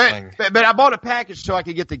 But I bought a package so I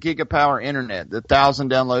could get the Gigapower internet, the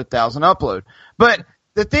 1,000 download, 1,000 upload. But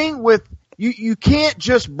the thing with you can't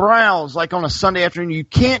just browse like on a Sunday afternoon. You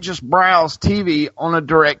can't just browse TV on a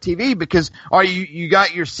Direct TV because you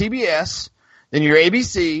got your CBS, then your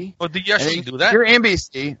ABC. Well, do you actually do that? Your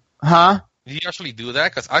NBC, huh? Do you actually do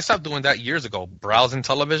that? Because I stopped doing that years ago. Browsing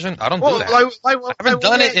television, I don't do that. I haven't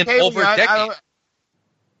done it in over a decade.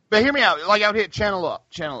 But hear me out. Like I would hit channel up.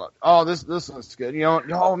 Oh, this looks good.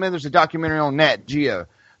 Oh man, there's a documentary on Nat Geo.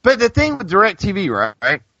 But the thing with Direct TV,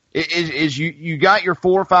 right? Is you got your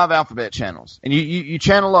 4 or 5 alphabet channels, and you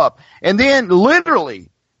channel up, and then literally,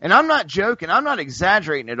 and I'm not joking, I'm not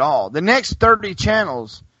exaggerating at all, the next 30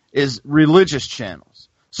 channels is religious channels.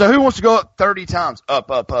 So who wants to go up 30 times?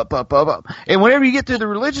 Up. And whenever you get to the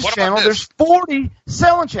religious channel, there's 40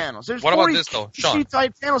 selling channels. There's 40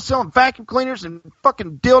 type channels selling vacuum cleaners and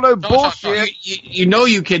fucking dildo bullshit. Sean,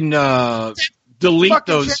 you can delete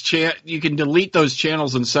those you can delete those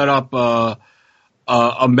channels and set up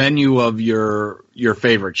a menu of your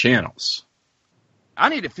favorite channels. I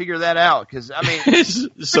need to figure that out because I mean,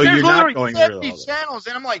 so you're not going through all that. Channels,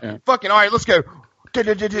 and I'm like, fucking all right, let's go.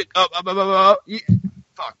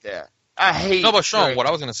 Fuck that. I hate. No, but Sean, what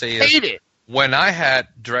I was gonna say is, when I had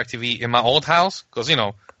DirecTV in my old house, because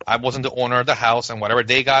I wasn't the owner of the house, and whatever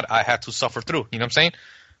they got, I had to suffer through. You know what I'm saying?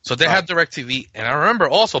 So they had DirecTV, and I remember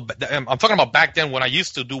also, I'm talking about back then when I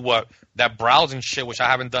used to do that browsing shit, which I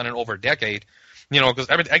haven't done in over a decade. Because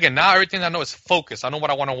now everything I know is focused. I know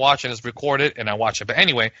what I want to watch, and it's recorded, and I watch it. But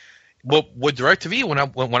anyway, with DirecTV,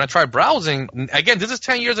 when I tried browsing, again, this is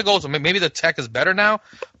 10 years ago, so maybe the tech is better now.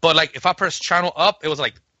 But like, if I press channel up, it was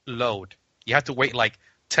like load. You have to wait like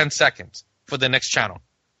 10 seconds for the next channel,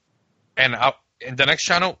 and the next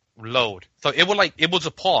channel load. So it was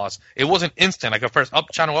a pause. It wasn't instant. Like, I press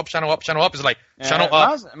up, channel up, channel up, channel up. It's like channel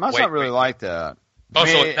up. Mine's not really like that. Oh,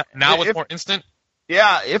 so now it's more instant.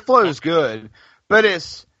 Yeah, it flows good. But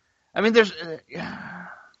there's,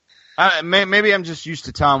 maybe I'm just used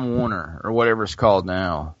to Time Warner or whatever it's called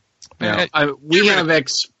now. We have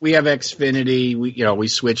Xfinity. We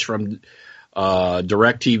switched from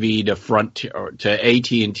DirecTV to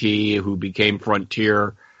AT&T, who became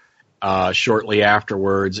Frontier shortly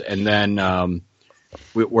afterwards, and then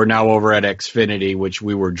we're now over at Xfinity, which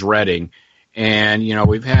we were dreading, and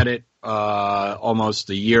we've had it almost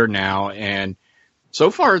a year now, and so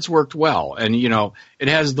far, it's worked well, and it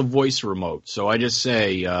has the voice remote. So I just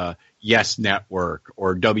say Yes Network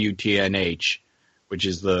or WTNH, which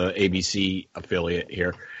is the ABC affiliate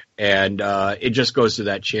here, and it just goes to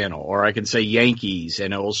that channel. Or I can say Yankees,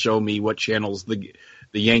 and it will show me what channels the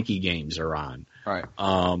Yankee games are on. Right.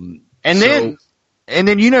 And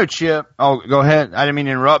then Chip. Oh, go ahead. I didn't mean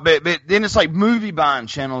to interrupt, but then it's like movie buying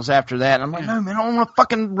channels after that. And I'm like, no man, I don't want to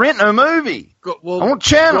fucking rent no movie. I want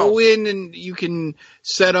channel. Go in and you can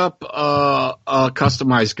set up a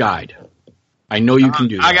customized guide. I know you can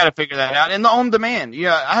do that. I got to figure that out. And the on demand,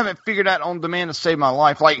 I haven't figured out on demand to save my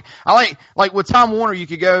life. Like with Time Warner, you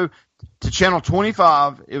could go to channel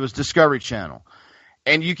 25. It was Discovery Channel.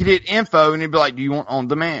 And you could hit info, and it'd be like, do you want on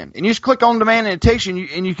demand? And you just click on demand, and it takes you,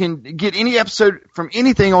 and you can get any episode from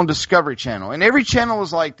anything on Discovery Channel. And every channel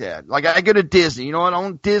is like that. Like, I go to Disney,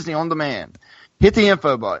 on Disney on demand. Hit the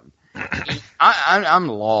info button. I'm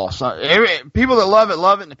lost. People that love it,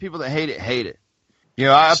 and the people that hate it, hate it.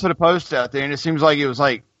 I put a post out there, and it seems like it was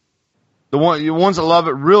like the ones that love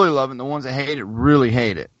it really love it, and the ones that hate it really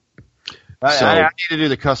hate it. I need to do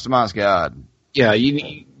the customized guide. Yeah, you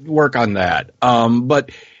need to work on that.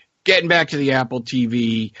 But getting back to the Apple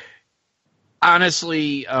TV,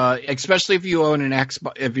 honestly, especially if you own an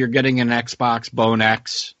Xbox, if you're getting an Xbox Bone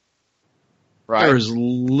X, right, there's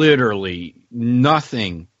literally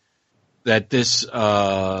nothing that this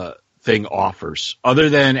thing offers, other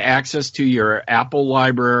than access to your Apple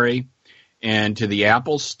library and to the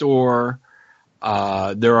Apple Store.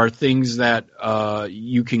 There are things that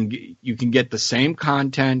you can get the same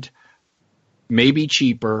content, maybe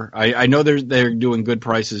cheaper. I know they're doing good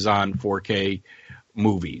prices on 4K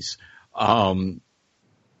movies,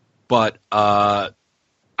 but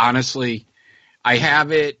honestly, I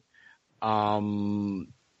have it.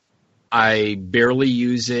 I barely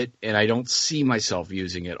use it, and I don't see myself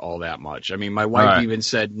using it all that much. I mean, my wife even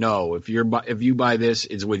said, "No, if you buy this,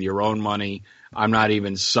 it's with your own money. I'm not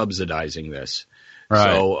even subsidizing this."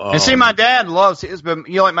 Right. So, and see, my dad loves his, but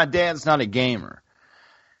like my dad's not a gamer,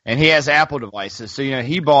 and he has Apple devices, so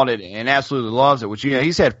he bought it and absolutely loves it. Which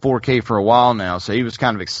he's had 4K for a while now, so he was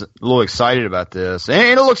kind of a little excited about this,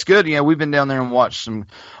 and it looks good. We've been down there and watched some.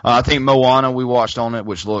 I think Moana we watched on it,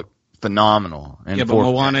 which looked phenomenal. But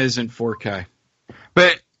Moana isn't 4K.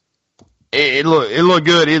 But it looked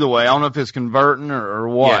good either way. I don't know if it's converting or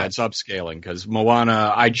what. Yeah, it's upscaling because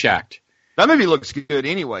Moana, I checked. That movie looks good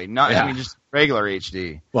anyway. Just regular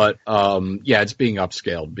HD. But it's being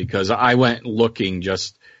upscaled because I went looking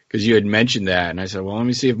just because you had mentioned that, and I said, well, let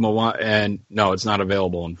me see if Moana. And no, it's not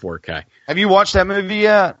available in 4K. Have you watched that movie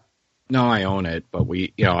yet? No, I own it, but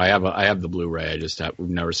I have the Blu-ray. We've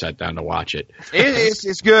never sat down to watch it.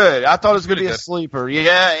 It's good. I thought it was going to be a sleeper.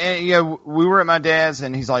 Yeah, and we were at my dad's,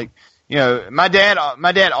 and he's like, my dad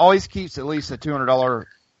always keeps at least a $200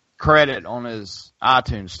 credit on his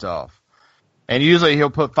iTunes stuff, and usually he'll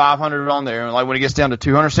put $500 on there. And like when it gets down to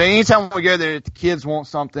 $200, so anytime we go there, if the kids want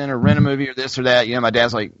something or rent a movie or this or that, my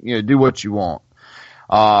dad's like, do what you want.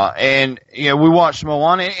 And we watched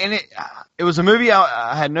Moana, and it was a movie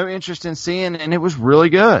I had no interest in seeing, and it was really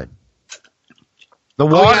good. The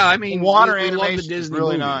water, we animation love the Disney is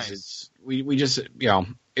really movies. nice. We just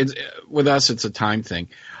it's with us, it's a time thing.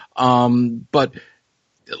 But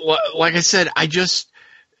like I said, and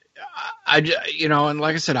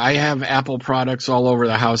like I said, I have Apple products all over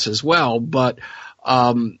the house as well, but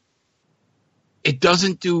it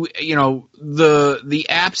doesn't do, the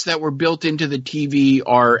apps that were built into the TV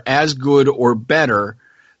are as good or better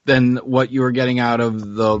than what you were getting out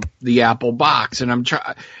of the Apple box. And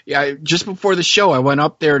just before the show, I went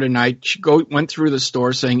up there tonight, went through the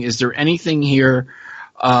store saying, is there anything here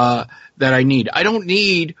that I need? I don't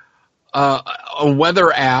need a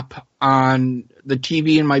weather app on the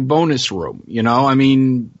TV in my bonus room. I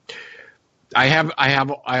mean, I have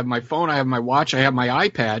my phone, I have my watch, I have my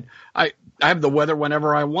iPad. I have the weather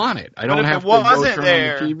whenever I want it. I don't have to go turn on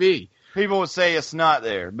the TV. People would say it's not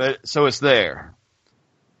there, but so it's there,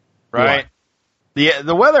 right? What?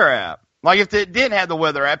 The weather app. Like if it didn't have the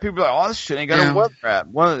weather app, people are like, "Oh, this shit ain't got a weather app."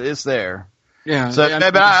 Well, it's there. Yeah. So,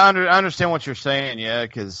 but I understand what you're saying. Yeah,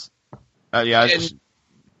 because like I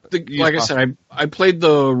said, I played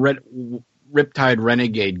the Riptide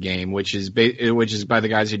Renegade game, which is by the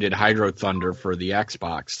guys who did Hydro Thunder for the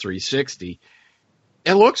Xbox 360.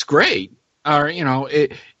 It looks great.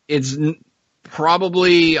 It's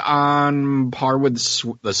probably on par with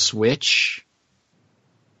the Switch.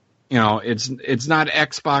 It's not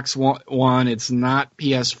Xbox One, it's not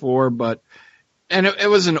PS4, but it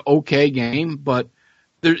was an okay game. But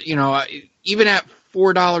there, even at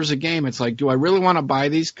 $4 a game, it's like, do I really want to buy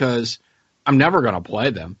these? Because I'm never going to play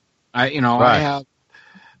them. I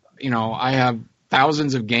have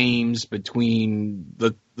thousands of games between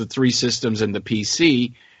the three systems and the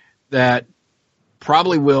PC that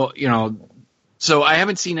probably will, so I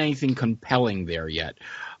haven't seen anything compelling there yet.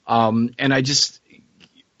 And I just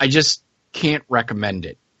can't recommend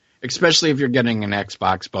it, especially if you're getting an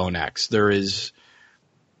Xbox One X. There is,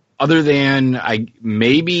 other than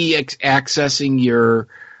maybe accessing your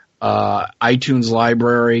iTunes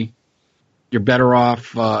library, you're better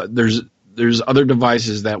off. There's other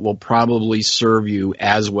devices that will probably serve you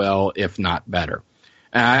as well, if not better.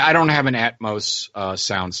 And I don't have an Atmos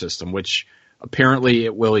sound system, which apparently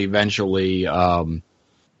it will eventually. They're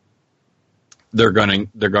going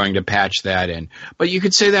to patch that in. But you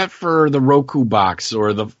could say that for the Roku box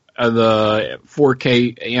or the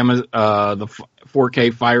 4K the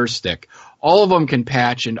 4K Fire Stick. All of them can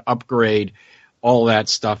patch and upgrade all that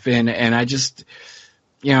stuff in, and I just,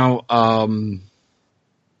 it's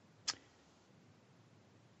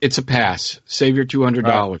a pass. Save your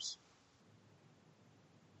 $200.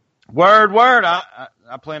 Word.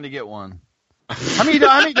 I plan to get one. How many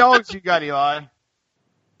dogs you got, Eli?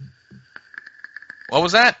 What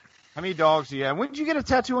was that? How many dogs do you have? When did you get a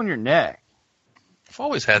tattoo on your neck? I've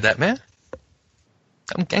always had that, man.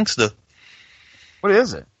 I'm gangster. What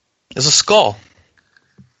is it? It's a skull.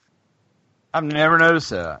 I've never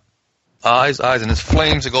noticed that. Eyes, and it's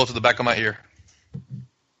flames that go to the back of my ear.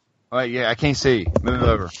 All right, yeah, I can't see. Move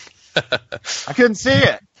over. I couldn't see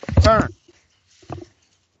it. Turn.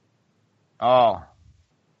 Oh.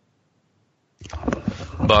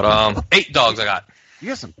 But 8 dogs I got. You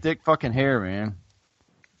got some thick fucking hair, man.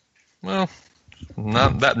 Well,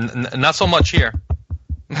 not so much here.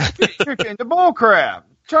 You're getting the bull crap.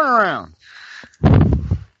 Turn around.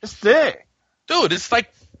 It's thick. Dude, it's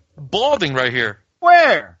like balding right here.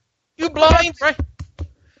 Where? You blind, right?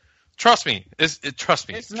 Trust me. Trust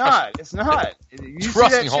me. It's not. It's not. You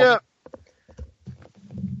trust see that me, chip?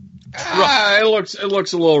 It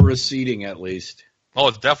looks a little receding at least. Oh,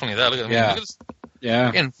 it's definitely that. Look at, yeah. Look at this.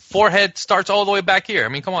 Yeah. And forehead starts all the way back here. I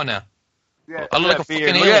mean, come on now. Yeah, I look like a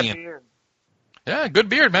fucking alien. Yeah, good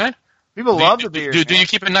beard, man. People love the beard. Do you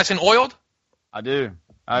keep it nice and oiled? I do.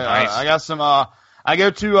 Nice. I got some. I go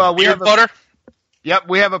to. Beard butter. Yep,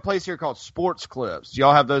 we have a place here called Sports Clips. Do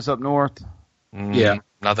y'all have those up north? Yeah.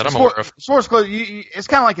 Not that I'm aware of. Sports Clips. It's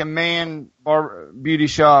kind of like a man beauty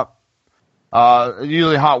shop.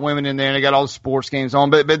 Usually hot women in there, and they got all the sports games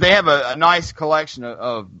on. But they have a nice collection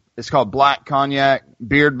of it's called Black Cognac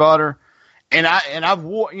beard butter. And I've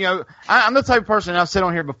I'm the type of person, I've said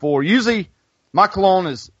on here before, usually my cologne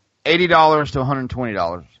is $80 to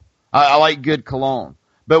 $120. I like good cologne.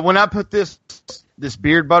 But when I put this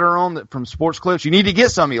beard butter on from Sports Clips, you need to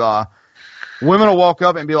get some, Eli. Women will walk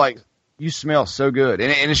up and be like, you smell so good.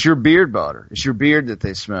 And it's your beard butter. It's your beard that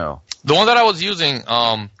they smell. The one that I was using,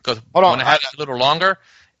 because when I had it a little longer,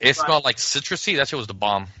 it smelled like citrusy. That shit was the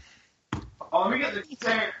bomb. Oh, let me get the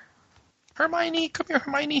container. Hermione, come here,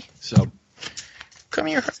 Hermione. So, come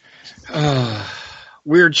here.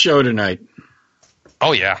 Weird show tonight.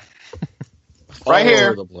 Oh, yeah. Right all here.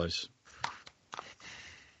 Over the place.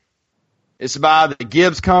 It's by the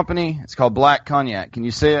Gibbs Company. It's called Black Cognac. Can you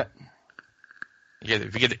see it? Yeah,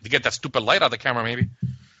 if you get that stupid light out of the camera, maybe.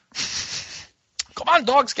 Come on,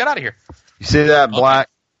 dogs, get out of here. You see that black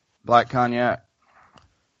cognac?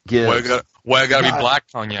 Gibbs. Why it gotta be black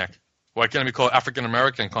cognac? Why can't it be called African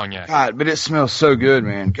American cognac? God, but it smells so good,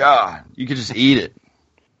 man. God, you could just eat it.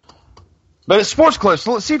 But it's Sports Clips.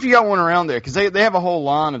 So let's see if you got one around there, because they have a whole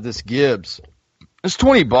line of this Gibbs. It's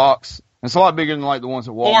 $20. It's a lot bigger than like the ones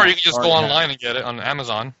at Walmart. Or you can just go online and get it on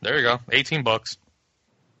Amazon. There you go, $18.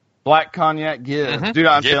 Black Cognac Gibbs, dude.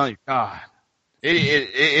 I'm telling you, God,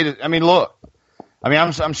 it. I mean, look. I mean,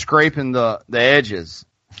 I'm scraping the edges.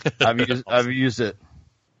 I've used it,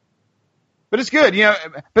 but it's good, you know.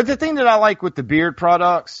 But the thing that I like with the beard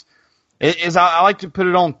products is I like to put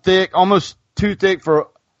it on thick, almost too thick for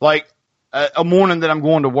like a morning that I'm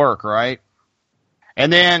going to work, right?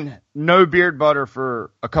 And then no beard butter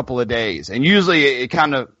for a couple of days, and usually it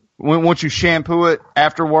kind of once you shampoo it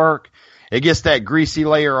after work, it gets that greasy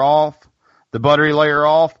layer off, the buttery layer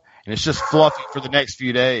off. And it's just fluffy for the next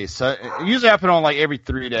few days. So usually I put it on like every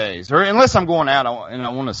 3 days, or unless I'm going out and I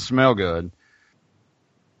want to smell good.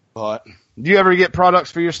 But do you ever get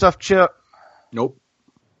products for your stuff, Chip? Nope.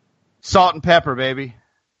 Salt and pepper, baby.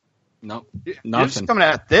 Nope. Yours is coming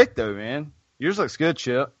out thick though, man. Yours looks good,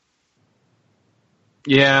 Chip.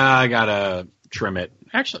 Yeah, I gotta trim it.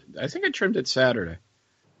 Actually, I think I trimmed it Saturday.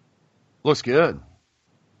 Looks good.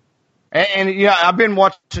 And yeah, I've been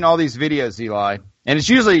watching all these videos, Eli. And it's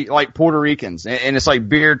usually like Puerto Ricans, and it's like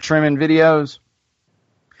beard trimming videos.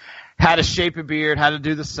 How to shape a beard, how to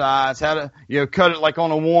do the sides, how to cut it like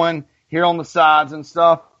on a 1 here on the sides and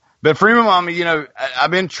stuff. But Freeman Mommy,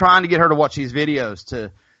 I've been trying to get her to watch these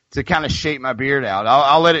videos to kind of shape my beard out.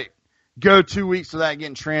 I'll let it go 2 weeks without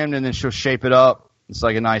getting trimmed, and then she'll shape it up. It's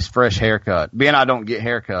like a nice fresh haircut. Being I don't get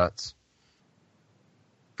haircuts,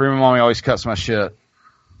 Freeman Mommy always cuts my shit.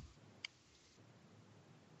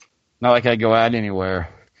 Not like I go out anywhere.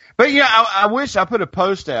 But yeah, I wish I put a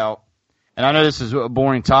post out, and I know this is a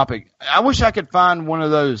boring topic. I wish I could find one of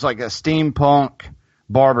those, like a steampunk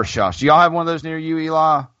barbershops. Do y'all have one of those near you,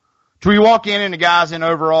 Eli? Do you walk in and the guy's in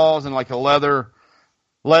overalls and like a leather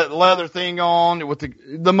thing on with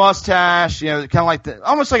the mustache, kind of like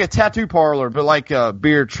almost like a tattoo parlor, but like a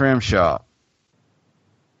beard trim shop.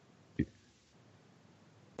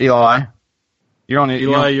 Eli? You're on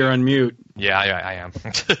you're on mute. Yeah, I am.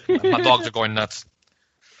 My dogs are going nuts.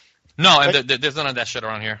 No, and there's none of that shit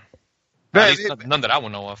around here. At least none that I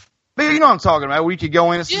would know of. But you know what I'm talking about. We could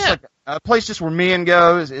go in. It's just like a place just where men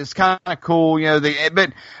go. It's kind of cool,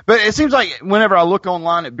 But it seems like whenever I look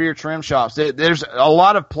online at beard trim shops, there's a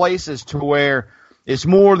lot of places to where it's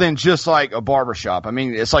more than just like a barber shop. I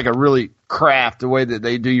mean, it's like a really craft, the way that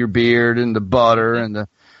they do your beard and the butter and the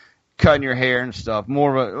cutting your hair and stuff.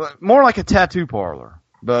 More like a tattoo parlor.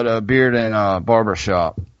 But a beard and a barber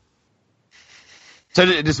shop. So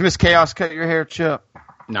does Miss Chaos cut your hair, Chip?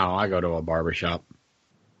 No, I go to a barbershop.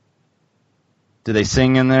 Do they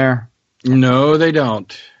sing in there? No, they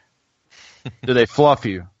don't. Do they fluff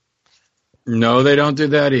you? No, they don't do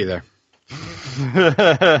that either.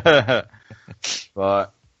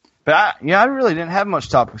 but I really didn't have much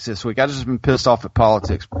topics this week. I just been pissed off at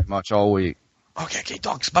politics pretty much all week. Okay,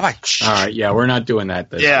 dogs. Bye-bye. All right, yeah, we're not doing that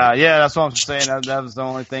this week. Yeah, that's what I'm saying. That was the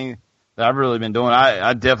only thing that I've really been doing.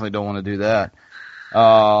 I definitely don't want to do that.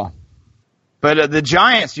 But the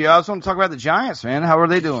Giants, I just want to talk about the Giants, man. How are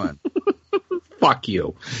they doing? Fuck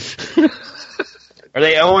you. Are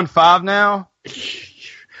they 0-5 now?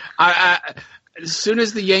 As soon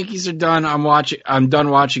as the Yankees are done, I'm done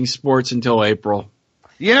watching sports until April.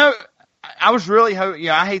 You know, I was really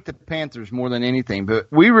I hate the Panthers more than anything, but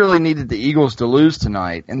we really needed the Eagles to lose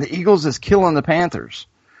tonight, and the Eagles is killing the Panthers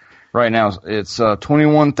right now. It's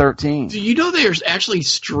 21-13. Do you know they're actually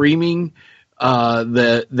streaming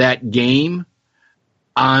that game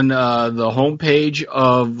on the homepage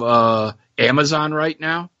of Amazon right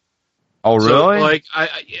now? Oh, really? So, like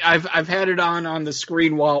I've had it on the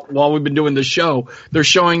screen while we've been doing the show. They're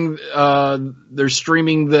showing they're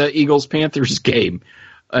streaming the Eagles Panthers game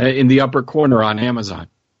in the upper corner on Amazon.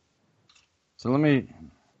 So let me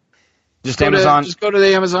just go Amazon. Just go to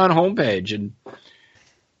the Amazon homepage and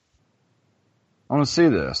I want to see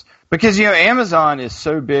this because Amazon is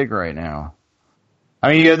so big right now.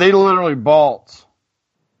 I mean, they literally bought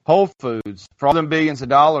Whole Foods for all them billions of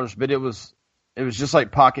dollars, but it was just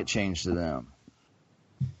like pocket change to them.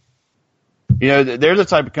 They're the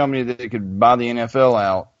type of company that could buy the NFL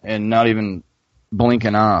out and not even blink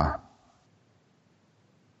an eye.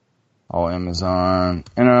 Oh, Amazon,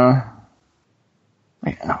 yeah,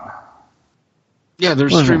 they're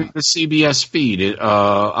streaming the CBS feed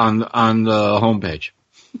on the homepage.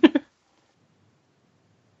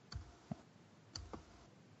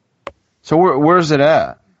 So where's it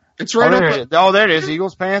at? It's right up. There it is.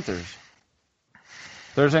 Eagles Panthers.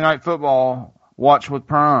 Thursday Night Football. Watch with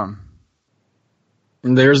Prime.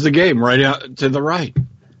 And there's the game right out to the right.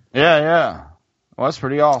 Yeah. Well, that's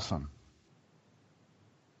pretty awesome.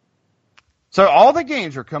 So all the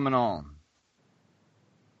games are coming on.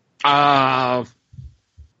 I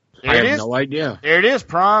have no idea. There it is,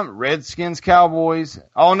 Prime. Redskins, Cowboys.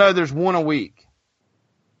 Oh, no, there's one a week.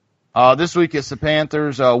 This week it's the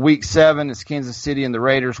Panthers. Week 7 it's Kansas City and the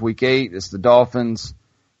Raiders. Week 8 it's the Dolphins.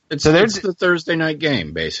 It's the Thursday night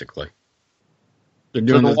game, basically. They're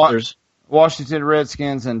doing Washington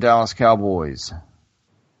Redskins and Dallas Cowboys.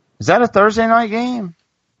 Is that a Thursday night game?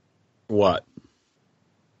 What?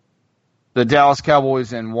 The Dallas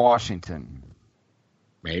Cowboys in Washington.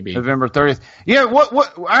 Maybe. November 30th.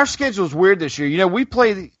 What our schedule is weird this year. We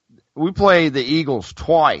play the Eagles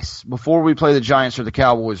twice before we play the Giants or the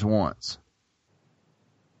Cowboys once.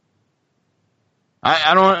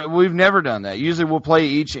 We've never done that. Usually we'll play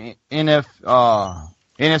each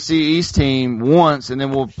NFC East team once and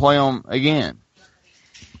then we'll play them again.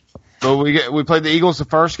 But we played the Eagles the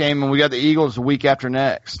first game and we got the Eagles the week after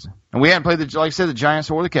next. And we haven't played like I said, the Giants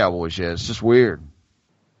or the Cowboys yet. It's just weird.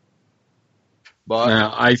 But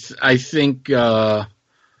now, I think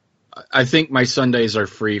my Sundays are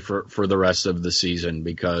free for the rest of the season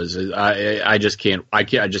because I just can't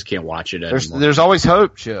watch it anymore. There's always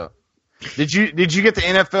hope, Chip. Did you get the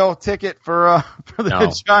NFL ticket for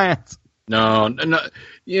the Giants? No.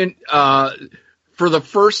 For the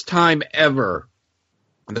first time ever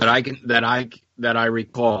that I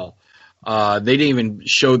recall, they didn't even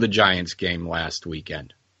show the Giants game last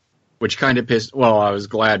weekend, which kind of pissed. Well, I was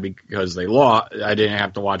glad because they lost. I didn't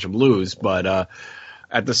have to watch them lose, but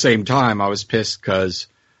at the same time, I was pissed because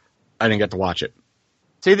I didn't get to watch it.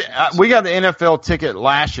 See, we got the NFL ticket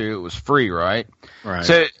last year. It was free, right? Right.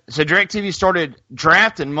 So DirecTV started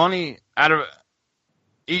drafting money out of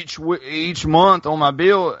each month on my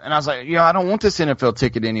bill, and I was like, I don't want this NFL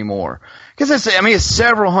ticket anymore because it's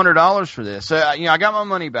several $100s for this. So I got my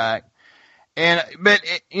money back, and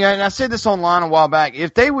I said this online a while back.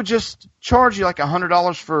 If they would just charge you like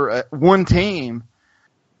 $100 for one team,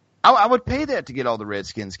 I would pay that to get all the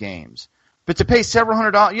Redskins games. But to pay several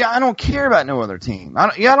 $100, I don't care about no other team. I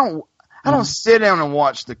don't sit down and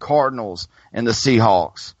watch the Cardinals and the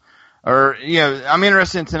Seahawks. Or I'm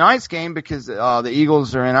interested in tonight's game because the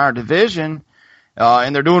Eagles are in our division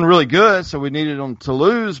and they're doing really good, so we needed them to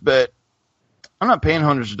lose. But I'm not paying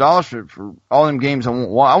hundreds of dollars for all them games. I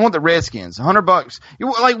want the Redskins.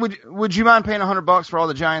 $100. Would you mind paying $100 for all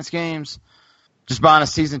the Giants games? Just buying a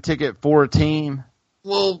season ticket for a team?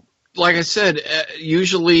 Well, like I said,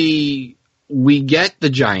 usually we get the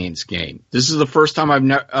Giants game. This is the first time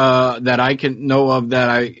that I can know of that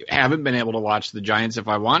I haven't been able to watch the Giants if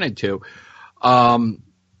I wanted to.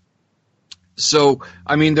 So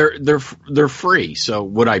I mean, they're free. So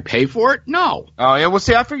would I pay for it? No. Oh yeah. Well,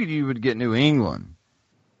 see, I figured you would get New England.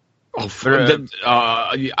 Oh,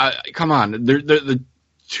 come on. They're the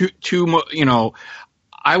two. You know,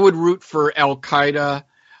 I would root for Al Qaeda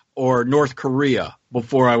or North Korea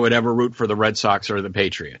before I would ever root for the Red Sox or the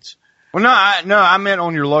Patriots. Well, I meant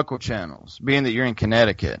on your local channels, being that you're in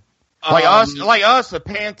Connecticut. Like us, the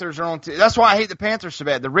Panthers are on. That's why I hate the Panthers so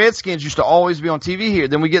bad. The Redskins used to always be on TV here.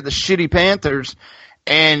 Then we get the shitty Panthers,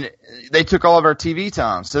 and they took all of our TV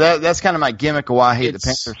time. So that's kind of my gimmick of why I hate the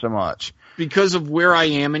Panthers so much. Because of where I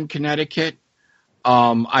am in Connecticut,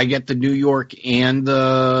 I get the New York and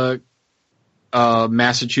the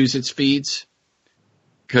Massachusetts feeds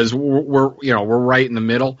because we're right in the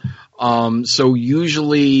middle. So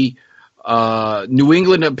usually. New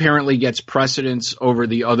England apparently gets precedence over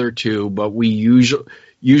the other two, but we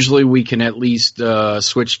usually we can at least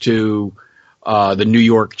switch to the New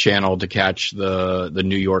York channel to catch the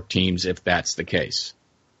New York teams if that's the case.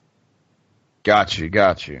 Got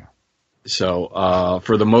you. So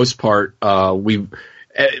for the most part, we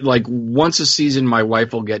like once a season, my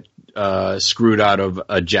wife will get screwed out of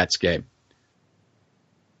a Jets game.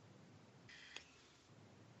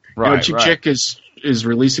 Right, Chick is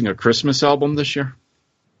releasing a Christmas album this year.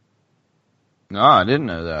 No, I didn't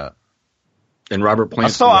know that. And Robert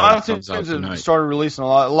Plant. I think started releasing a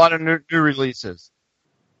lot of new releases.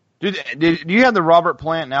 Do you have the Robert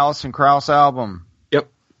Plant and Alison Krauss album? Yep.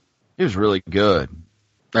 It was really good.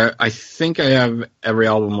 I think I have every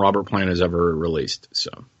album Robert Plant has ever released.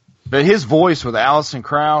 So, but his voice with Alison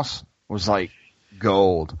Krauss was like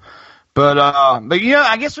gold. But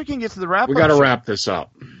I guess we can get to the wrap-up. We got to wrap this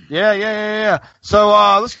up. Yeah. So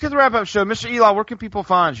let's get to the wrap-up show. Mr. Eli, where can people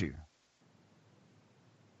find you?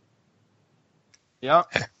 Yeah.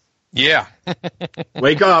 Yeah.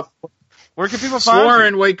 Wake up. Where can people find you?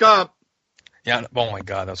 Warren, wake up. Yeah. Oh my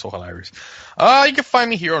God, that's so hilarious. You can find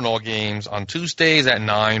me here on All Games on Tuesdays at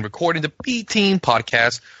 9, recording the B-Team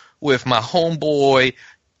podcast with my homeboy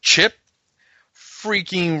Chip,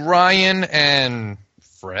 freaking Ryan, and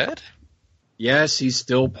Fred. Yes, he's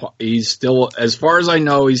still, as far as I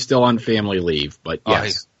know, he's still on family leave, but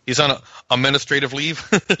yes. He's on administrative leave?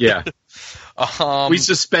 Yeah. We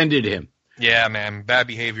suspended him. Yeah, man, bad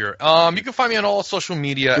behavior. You can find me on all social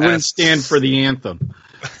media. He wouldn't stand for the anthem.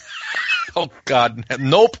 Oh, God.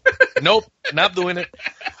 Nope, not doing it.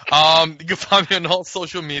 You can find me on all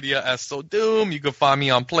social media as SoDoom. You can find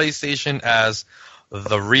me on PlayStation as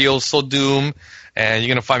The Real SoDoom. And you're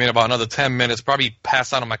going to find me in about another 10 minutes, probably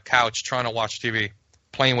pass out on my couch trying to watch TV,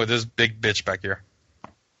 playing with this big bitch back here.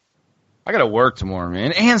 I got to work tomorrow,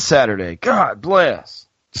 man, and Saturday. God bless.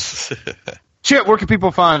 Chip, where can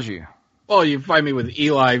people find you? Well, you can find me with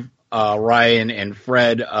Eli, Ryan, and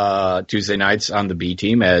Fred Tuesday nights on the B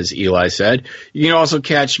Team, as Eli said. You can also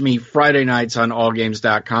catch me Friday nights on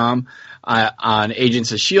allgames.com on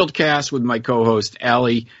Agents of S.H.I.E.L.D. cast with my co-host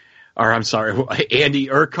Andy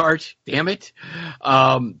Urquhart, damn it,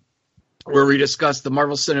 where we discuss the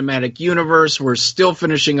Marvel Cinematic Universe. We're still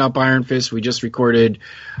finishing up Iron Fist. We just recorded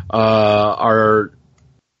our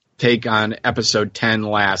take on episode 10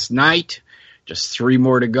 last night. Just 3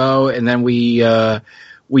 more to go, and then we did a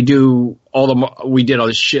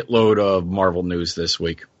shitload of Marvel news this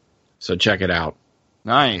week. So check it out.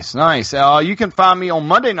 Nice. You can find me on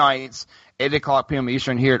Monday nights, 8 o'clock p.m.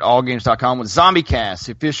 Eastern, here at allgames.com with ZombieCast,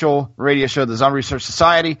 the official radio show of the Zombie Research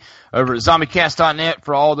Society, over at zombiecast.net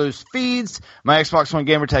for all those feeds. My Xbox One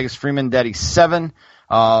gamer tag is FreemanDaddy7.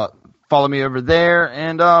 Follow me over there,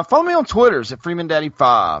 and follow me on Twitters at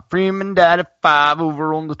FreemanDaddy5. FreemanDaddy5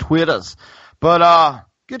 over on the Twitters. But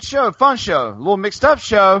good show, fun show, a little mixed up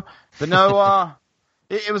show, but no,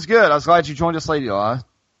 it was good. I was glad you joined us, lady Eli.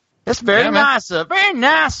 It's very nice of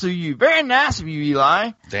you,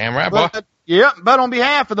 Eli. Damn right, boy. But on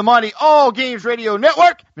behalf of the mighty All Games Radio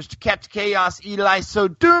Network, Mr. Captain Chaos, Eli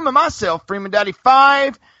SoDoom, and myself, Freeman Daddy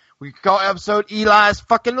 5, we call episode Eli's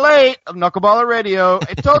Fucking Late of Knuckleballer Radio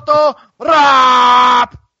a total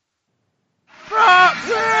rap!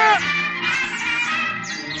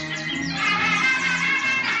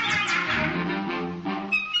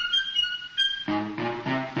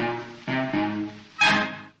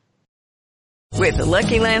 With the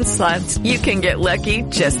Lucky Land Slots, you can get lucky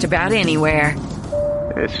just about anywhere.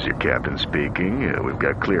 This is your captain speaking. We've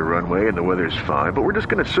got clear runway and the weather's fine, but we're just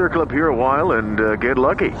going to circle up here a while and get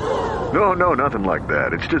lucky. No, nothing like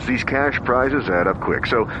that. It's just these cash prizes add up quick.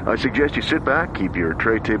 So I suggest you sit back, keep your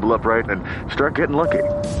tray table upright, and start getting lucky.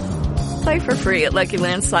 Play for free at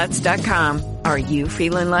LuckyLandSlots.com. Are you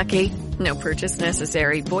feeling lucky? No purchase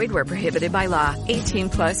necessary. Void where prohibited by law.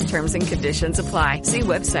 18+ terms and conditions apply. See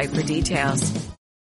website for details.